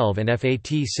FAT12 and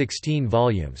FAT16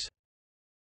 volumes.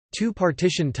 Two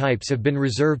partition types have been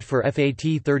reserved for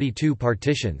FAT32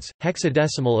 partitions,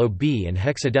 hexadecimal OB and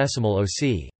hexadecimal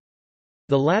OC.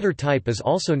 The latter type is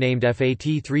also named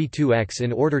FAT32X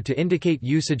in order to indicate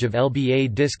usage of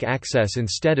LBA disk access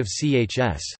instead of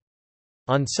CHS.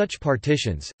 On such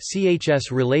partitions,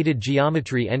 CHS-related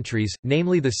geometry entries,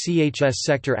 namely the CHS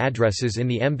sector addresses in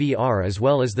the MBR as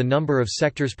well as the number of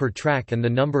sectors per track and the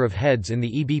number of heads in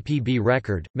the eBPB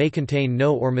record, may contain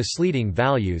no or misleading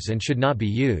values and should not be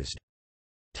used.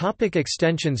 Topic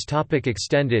extensions. Topic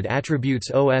extended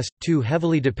attributes. OS/2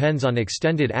 heavily depends on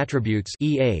extended attributes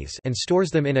 (EAs) and stores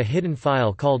them in a hidden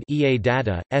file called EA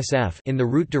data (SF) in the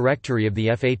root directory of the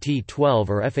FAT12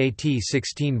 or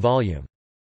FAT16 volume.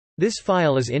 This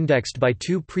file is indexed by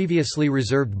 2 previously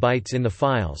reserved bytes in the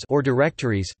files or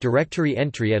directories directory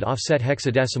entry at offset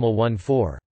hexadecimal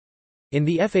 14. In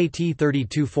the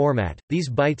FAT32 format, these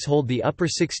bytes hold the upper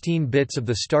 16 bits of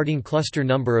the starting cluster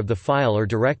number of the file or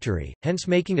directory, hence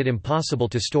making it impossible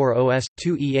to store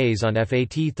OS/2 EAs on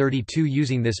FAT32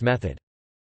 using this method.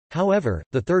 However,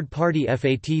 the third-party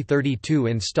FAT32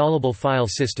 installable file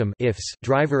system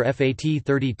driver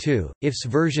FAT32, IFS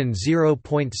version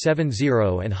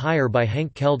 0.70 and higher by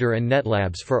Henk Kelder and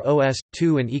Netlabs for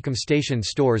OS/2 and ecomstation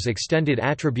stores extended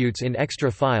attributes in extra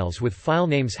files with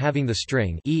filenames having the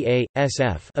string EA,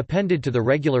 SF appended to the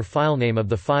regular filename of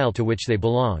the file to which they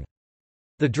belong.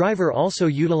 The driver also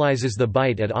utilizes the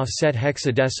byte at offset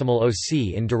hexadecimal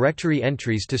OC in directory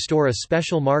entries to store a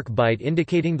special mark byte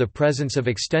indicating the presence of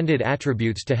extended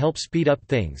attributes to help speed up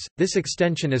things. This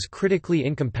extension is critically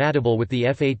incompatible with the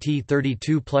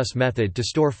FAT32+ method to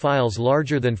store files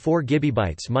larger than 4 GB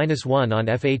 -1 on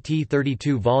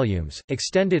FAT32 volumes.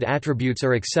 Extended attributes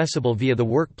are accessible via the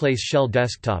Workplace Shell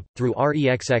desktop, through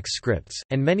REXX scripts,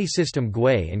 and many system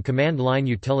GUI and command line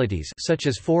utilities such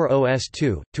as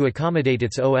 4OS2, to accommodate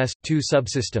its OS/2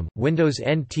 subsystem. Windows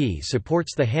NT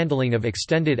supports the handling of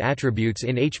extended attributes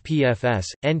in HPFS,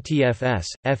 NTFS,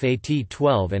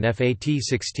 FAT12 and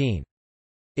FAT16.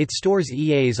 It stores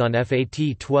EAs on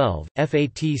FAT12,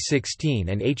 FAT16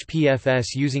 and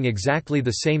HPFS using exactly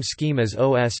the same scheme as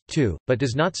OS/2, but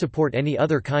does not support any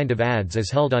other kind of adds as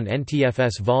held on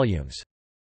NTFS volumes.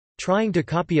 Trying to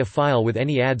copy a file with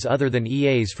any adds other than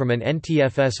EAs from an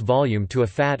NTFS volume to a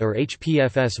FAT or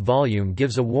HPFS volume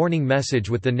gives a warning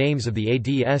message with the names of the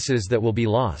ADSs that will be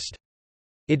lost.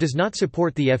 It does not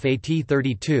support the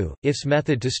FAT32 IFS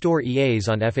method to store EAs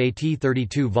on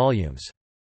FAT32 volumes.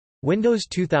 Windows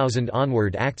 2000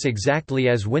 onward acts exactly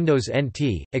as Windows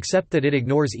NT, except that it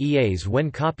ignores EAs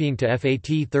when copying to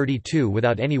FAT32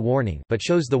 without any warning, but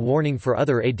shows the warning for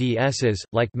other ADSs,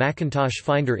 like Macintosh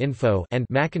Finder Info and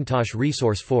Macintosh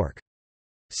Resource Fork.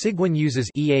 Cygwin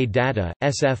uses EA data,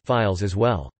 SF files as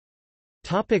well.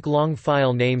 Long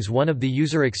file names. One of the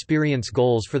user experience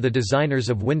goals for the designers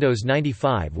of Windows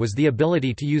 95 was the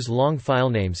ability to use long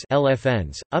file names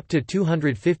LFNs, up to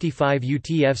 255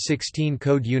 UTF-16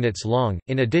 code units long,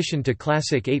 in addition to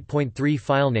classic 8.3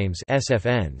 file names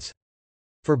SFNs.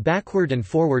 For backward and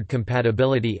forward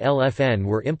compatibility, LFN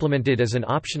were implemented as an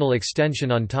optional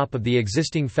extension on top of the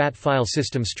existing FAT file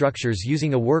system structures,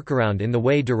 using a workaround in the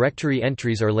way directory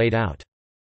entries are laid out.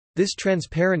 This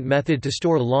transparent method to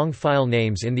store long file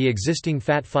names in the existing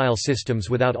FAT file systems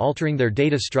without altering their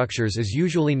data structures is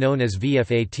usually known as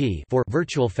VFAT for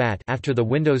Virtual FAT after the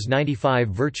Windows 95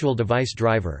 Virtual Device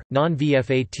Driver.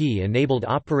 Non-VFAT enabled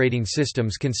operating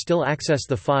systems can still access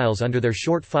the files under their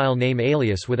short file name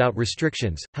alias without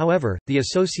restrictions. However, the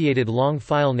associated long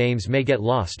file names may get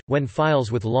lost when files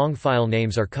with long file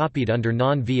names are copied under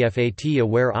non-VFAT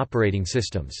aware operating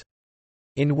systems.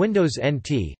 In Windows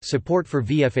NT, support for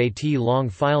VFAT long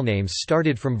filenames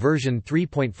started from version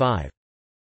 3.5.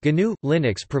 GNU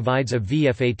Linux provides a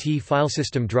VFAT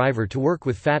filesystem driver to work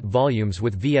with FAT volumes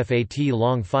with VFAT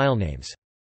long filenames.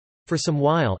 For some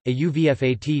while, a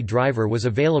UVFAT driver was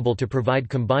available to provide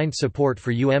combined support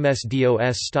for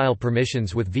UMSDOS style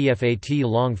permissions with VFAT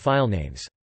long filenames.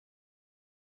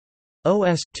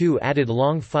 OS/2 added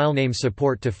long filename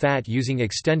support to FAT using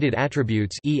extended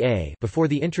attributes (EA) before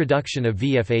the introduction of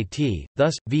VFAT.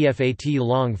 Thus, VFAT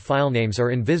long filenames are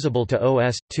invisible to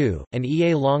OS/2, and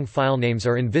EA long filenames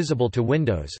are invisible to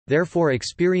Windows. Therefore,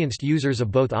 experienced users of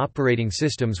both operating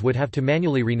systems would have to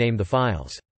manually rename the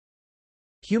files.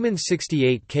 Human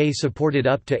 68K supported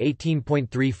up to 18.3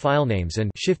 filenames and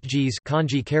Shift-Gs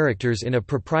kanji characters in a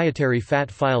proprietary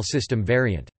FAT file system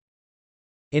variant.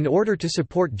 In order to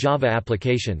support Java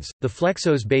applications, the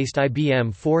Flexos-based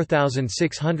IBM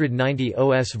 4690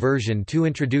 OS version 2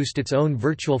 introduced its own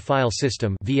Virtual File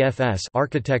System (VFS)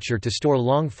 architecture to store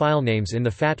long file names in the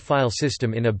FAT file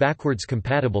system in a backwards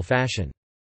compatible fashion.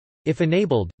 If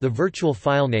enabled, the virtual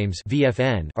file names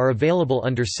 (VFN) are available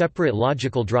under separate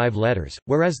logical drive letters,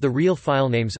 whereas the real file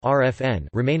names (RFN)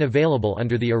 remain available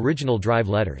under the original drive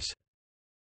letters.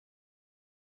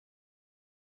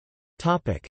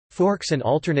 Topic: Forks and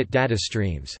alternate data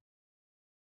streams.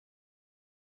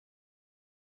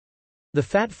 The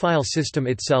FAT file system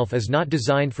itself is not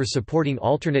designed for supporting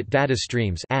alternate data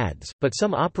streams (ADS), but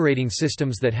some operating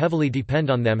systems that heavily depend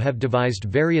on them have devised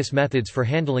various methods for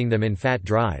handling them in FAT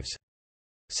drives.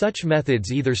 Such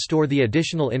methods either store the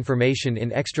additional information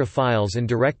in extra files and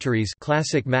directories,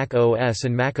 classic Mac OS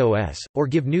and Mac OS, or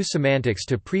give new semantics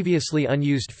to previously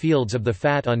unused fields of the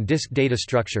FAT on disk data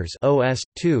structures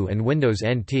OS/2 and Windows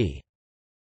NT.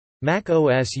 Mac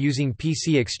OS using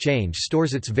PC Exchange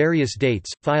stores its various dates,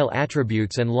 file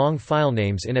attributes and long file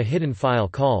names in a hidden file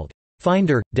called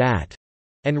finder.dat,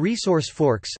 and resource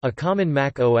forks, a common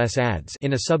Mac OS adds,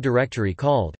 in a subdirectory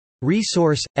called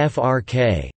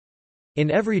resource.frk. In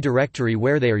every directory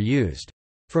where they are used.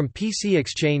 From PC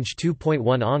Exchange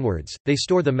 2.1 onwards, they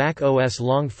store the Mac OS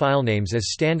long filenames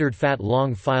as standard FAT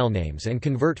long filenames and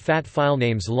convert FAT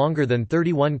filenames longer than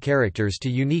 31 characters to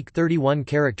unique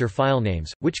 31-character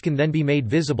filenames, which can then be made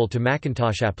visible to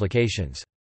Macintosh applications.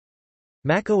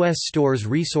 macOS stores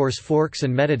resource forks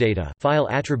and metadata file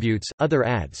attributes, other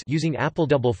adds using Apple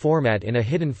double format in a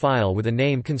hidden file with a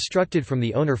name constructed from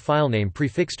the owner filename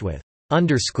prefixed with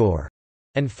 _,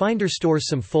 and Finder stores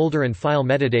some folder and file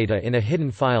metadata in a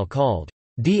hidden file called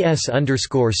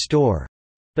ds_store.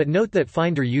 But note that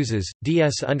Finder uses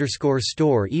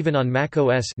ds_store even on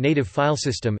macOS native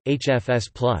filesystem, HFS+.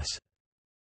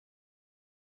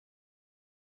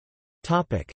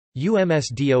 Topic: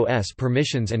 UMSDOS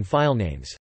permissions and filenames.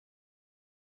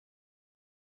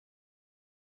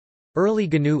 Early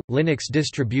GNU Linux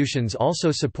distributions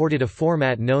also supported a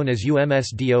format known as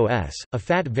UMSDOS, a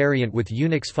FAT variant with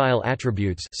Unix file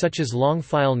attributes such as long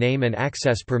file name and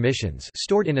access permissions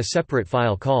stored in a separate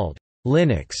file called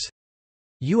Linux.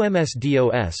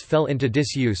 UMSDOS fell into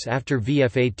disuse after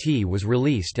VFAT was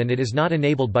released, and it is not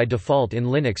enabled by default in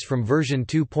Linux from version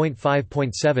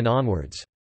 2.5.7 onwards.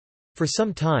 For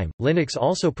some time, Linux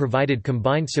also provided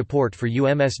combined support for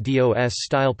UMSDOS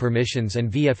style permissions and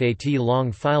VFAT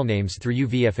long filenames through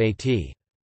UVFAT.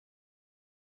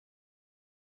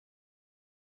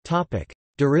 Topic: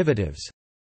 Derivatives.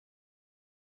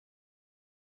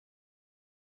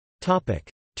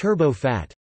 Turbo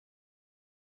FAT.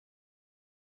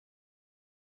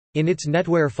 In its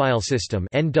NetWare file system,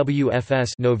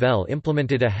 NWFS, Novell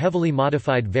implemented a heavily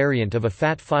modified variant of a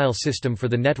FAT file system for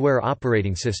the NetWare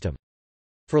operating system.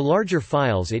 For larger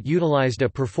files it utilized a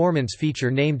performance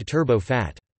feature named Turbo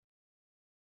FAT.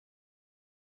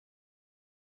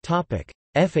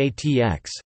 FATX.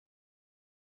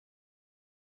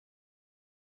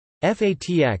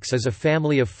 FATX is a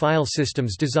family of file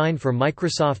systems designed for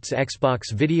Microsoft's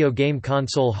Xbox video game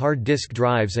console hard disk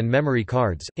drives and memory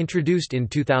cards, introduced in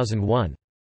 2001.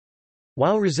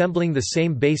 While resembling the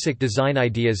same basic design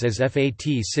ideas as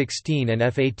FAT16 and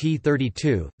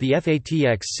FAT32, the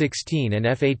FATX16 and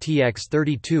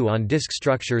FATX32 on-disk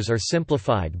structures are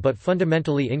simplified but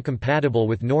fundamentally incompatible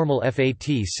with normal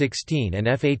FAT16 and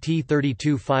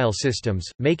FAT32 file systems,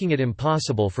 making it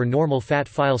impossible for normal FAT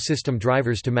file system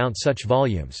drivers to mount such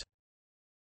volumes.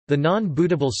 The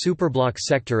non-bootable superblock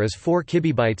sector is 4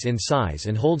 KB in size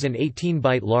and holds an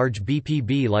 18-byte large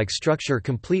BPB-like structure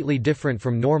completely different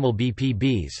from normal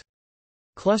BPBs.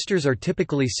 Clusters are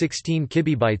typically 16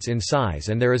 KB in size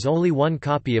and there is only one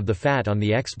copy of the FAT on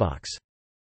the Xbox.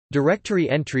 Directory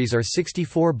entries are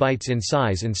 64 bytes in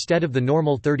size instead of the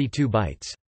normal 32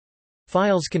 bytes.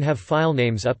 Files can have file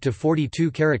names up to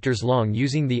 42 characters long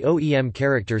using the OEM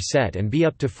character set and be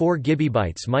up to 4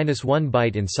 GB -1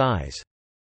 byte in size.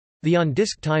 The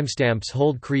on-disk timestamps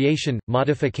hold creation,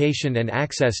 modification and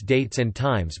access dates and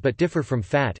times but differ from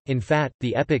FAT. In FAT,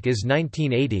 the epoch is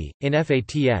 1980, in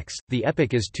FATX, the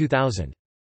epoch is 2000.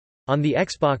 On the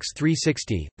Xbox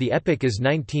 360, the epoch is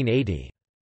 1980.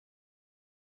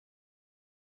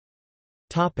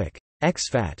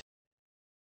 exFAT.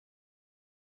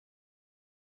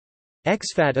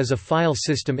 exFAT is a file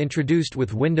system introduced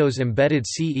with Windows Embedded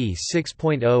CE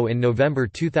 6.0 in November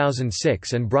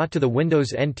 2006 and brought to the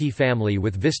Windows NT family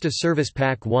with Vista Service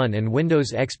Pack 1 and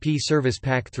Windows XP Service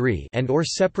Pack 3 and/or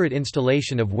separate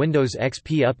installation of Windows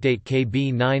XP Update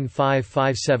KB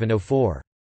 955704.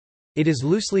 It is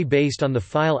loosely based on the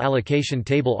file allocation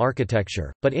table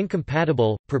architecture, but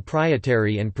incompatible,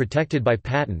 proprietary and protected by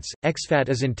patents. exFAT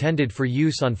is intended for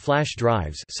use on flash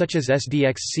drives such as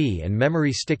SDXC and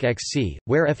Memory Stick XC,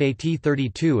 where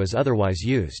FAT32 is otherwise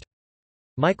used.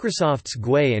 Microsoft's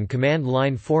GUI and command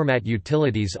line format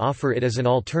utilities offer it as an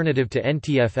alternative to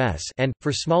NTFS and,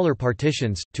 for smaller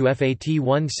partitions, to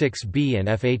FAT16B and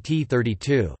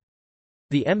FAT32.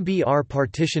 The MBR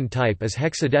partition type is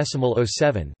hexadecimal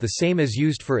 07, the same as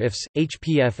used for IFS,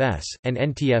 HPFS, and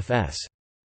NTFS.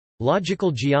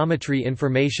 Logical geometry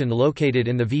information located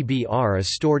in the VBR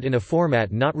is stored in a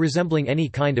format not resembling any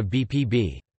kind of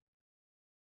BPB.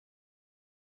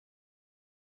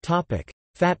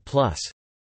 FAT+.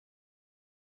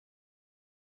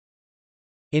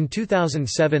 In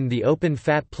 2007 the Open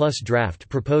FAT Plus draft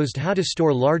proposed how to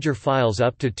store larger files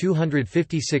up to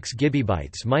 256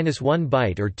 GB -1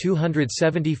 byte or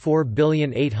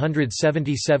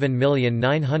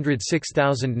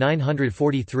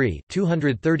 274,877,906,943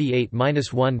 238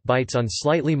 -1 bytes on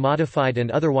slightly modified and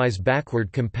otherwise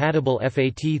backward compatible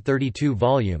FAT32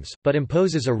 volumes, but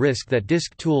imposes a risk that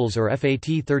disk tools or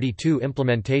FAT32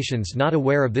 implementations not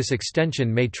aware of this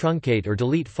extension may truncate or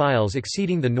delete files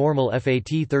exceeding the normal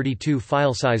FAT32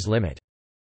 file size limit.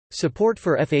 Support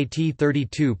for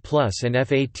FAT32 Plus and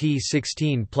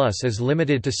FAT16 Plus is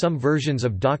limited to some versions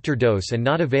of Dr. DOS and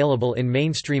not available in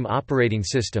mainstream operating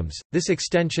systems. This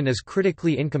extension is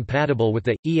critically incompatible with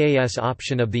the EAS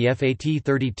option of the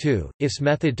FAT32 IFS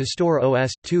method to store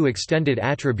OS/2 extended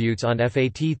attributes on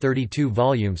FAT32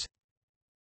 volumes.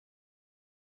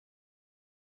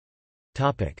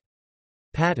 Topic: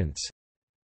 Patents.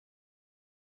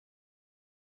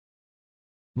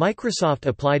 Microsoft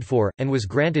applied for, and was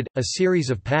granted, a series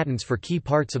of patents for key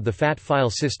parts of the FAT file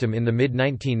system in the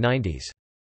mid-1990s.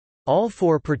 All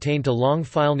four pertain to long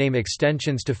filename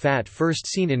extensions to FAT first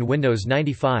seen in Windows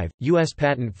 95, U.S.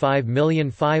 Patent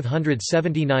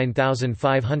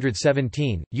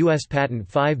 5,579,517, U.S. Patent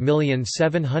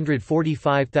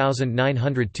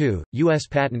 5,745,902, U.S.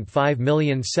 Patent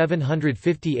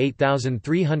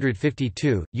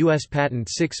 5,758,352, U.S. Patent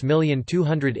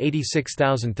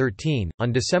 6,286,013.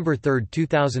 On December 3,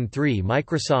 2003,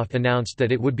 Microsoft announced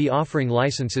that it would be offering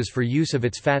licenses for use of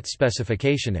its FAT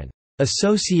specification and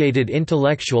associated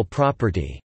intellectual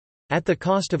property at the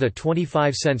cost of a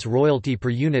 25 cents royalty per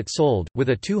unit sold, with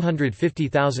a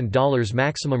 $250,000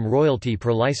 maximum royalty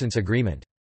per license agreement.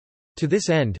 To this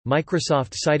end,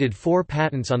 Microsoft cited 4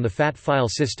 patents on the FAT file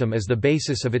system as the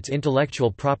basis of its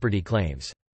intellectual property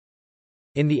claims.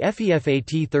 In the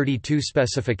FEFAT32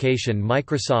 specification,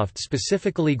 Microsoft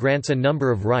specifically grants a number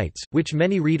of rights, which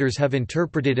many readers have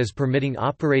interpreted as permitting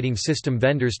operating system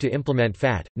vendors to implement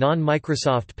FAT.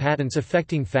 Non-Microsoft patents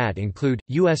affecting FAT include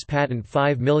U.S. Patent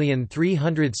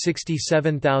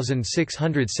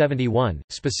 5,367,671,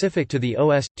 specific to the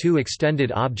OS/2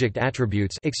 extended object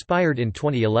attributes, expired in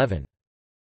 2011.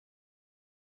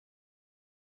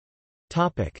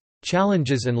 Topic: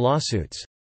 Challenges and lawsuits.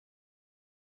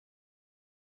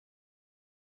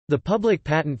 The Public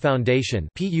Patent Foundation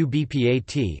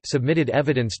submitted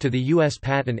evidence to the U.S.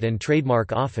 Patent and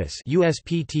Trademark Office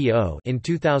in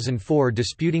 2004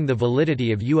 disputing the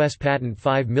validity of U.S. Patent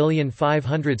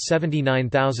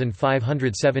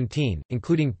 5,579,517,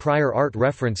 including prior art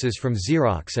references from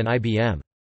Xerox and IBM.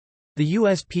 The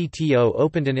USPTO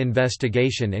opened an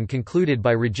investigation and concluded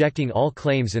by rejecting all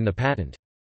claims in the patent.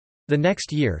 The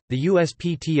next year, the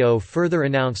USPTO further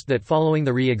announced that following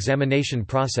the re-examination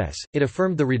process, it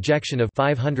affirmed the rejection of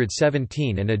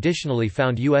 517 and additionally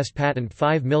found U.S. Patent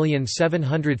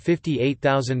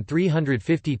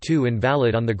 5,758,352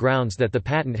 invalid on the grounds that the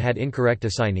patent had incorrect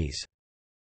assignees.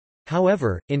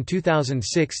 However, in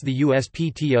 2006 the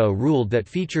USPTO ruled that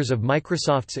features of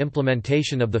Microsoft's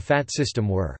implementation of the FAT system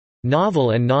were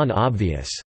novel and non-obvious,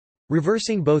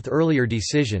 reversing both earlier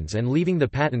decisions and leaving the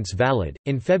patents valid.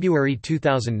 In February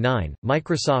 2009,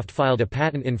 Microsoft filed a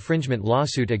patent infringement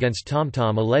lawsuit against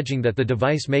TomTom alleging that the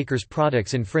device maker's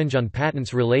products infringe on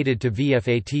patents related to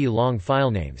VFAT long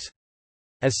filenames.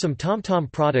 As some TomTom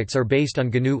products are based on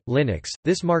GNU Linux,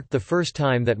 this marked the first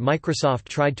time that Microsoft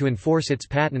tried to enforce its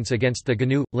patents against the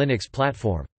GNU Linux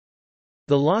platform.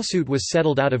 The lawsuit was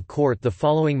settled out of court the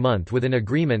following month with an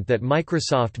agreement that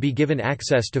Microsoft be given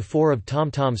access to 4 of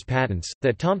TomTom's patents,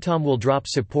 that TomTom will drop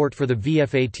support for the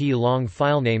VFAT long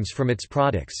filenames from its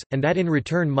products, and that in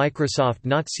return Microsoft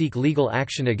not seek legal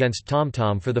action against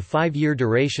TomTom for the 5-year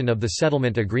duration of the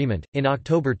settlement agreement. In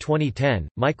October 2010,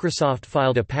 Microsoft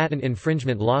filed a patent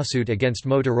infringement lawsuit against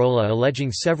Motorola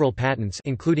alleging several patents,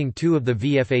 including 2 of the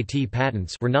VFAT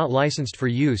patents, were not licensed for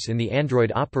use in the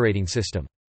Android operating system.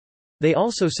 They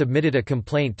also submitted a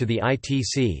complaint to the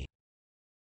ITC.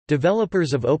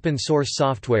 Developers of open-source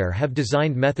software have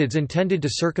designed methods intended to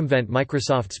circumvent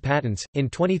Microsoft's patents. In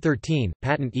 2013,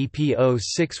 patent EP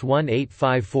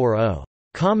 06185540,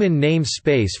 "Common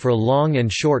Namespace for Long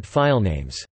and Short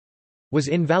Filenames," was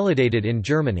invalidated in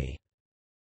Germany.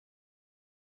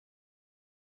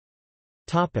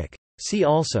 Topic: See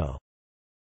also.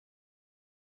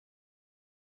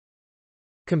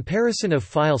 Comparison of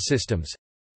file systems.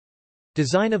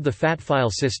 Design of the FAT file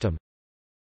system.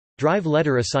 Drive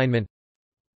letter assignment.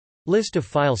 List of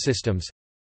file systems.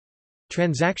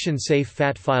 Transaction-safe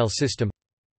FAT file system.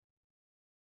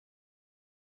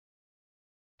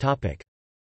 Topic.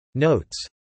 Notes.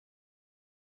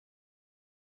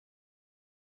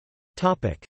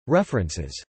 Topic.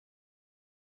 References.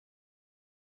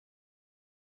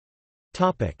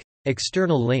 Topic.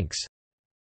 External links.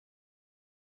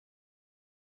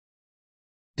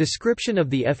 Description of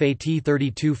the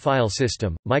FAT32 file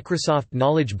system, Microsoft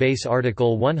Knowledge Base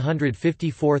Article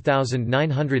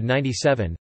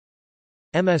 154997.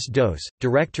 MS-DOS,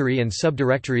 Directory and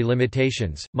Subdirectory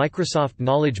Limitations, Microsoft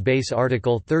Knowledge Base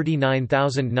Article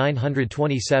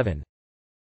 39927.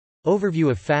 Overview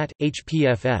of FAT,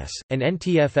 HPFS, and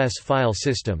NTFS file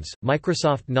systems,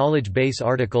 Microsoft Knowledge Base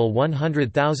Article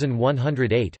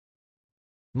 100108.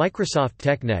 Microsoft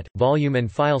TechNet, volume and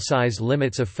file size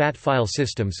limits of FAT file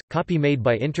systems, copy made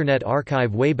by Internet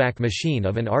Archive Wayback Machine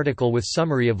of an article with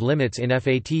summary of limits in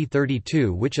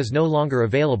FAT32 which is no longer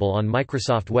available on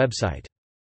Microsoft website.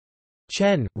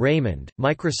 Chen, Raymond,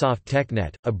 Microsoft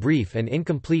TechNet, A Brief and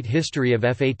Incomplete History of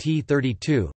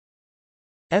FAT32.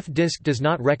 F-disk does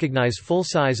not recognize full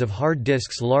size of hard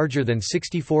disks larger than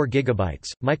 64 GB,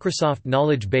 Microsoft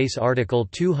Knowledge Base Article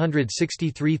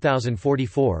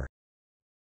 263044.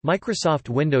 Microsoft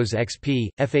Windows XP,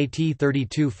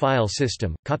 FAT32 file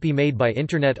system, copy made by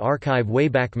Internet Archive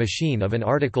Wayback Machine of an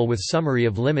article with summary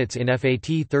of limits in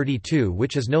FAT32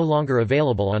 which is no longer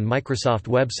available on Microsoft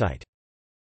website.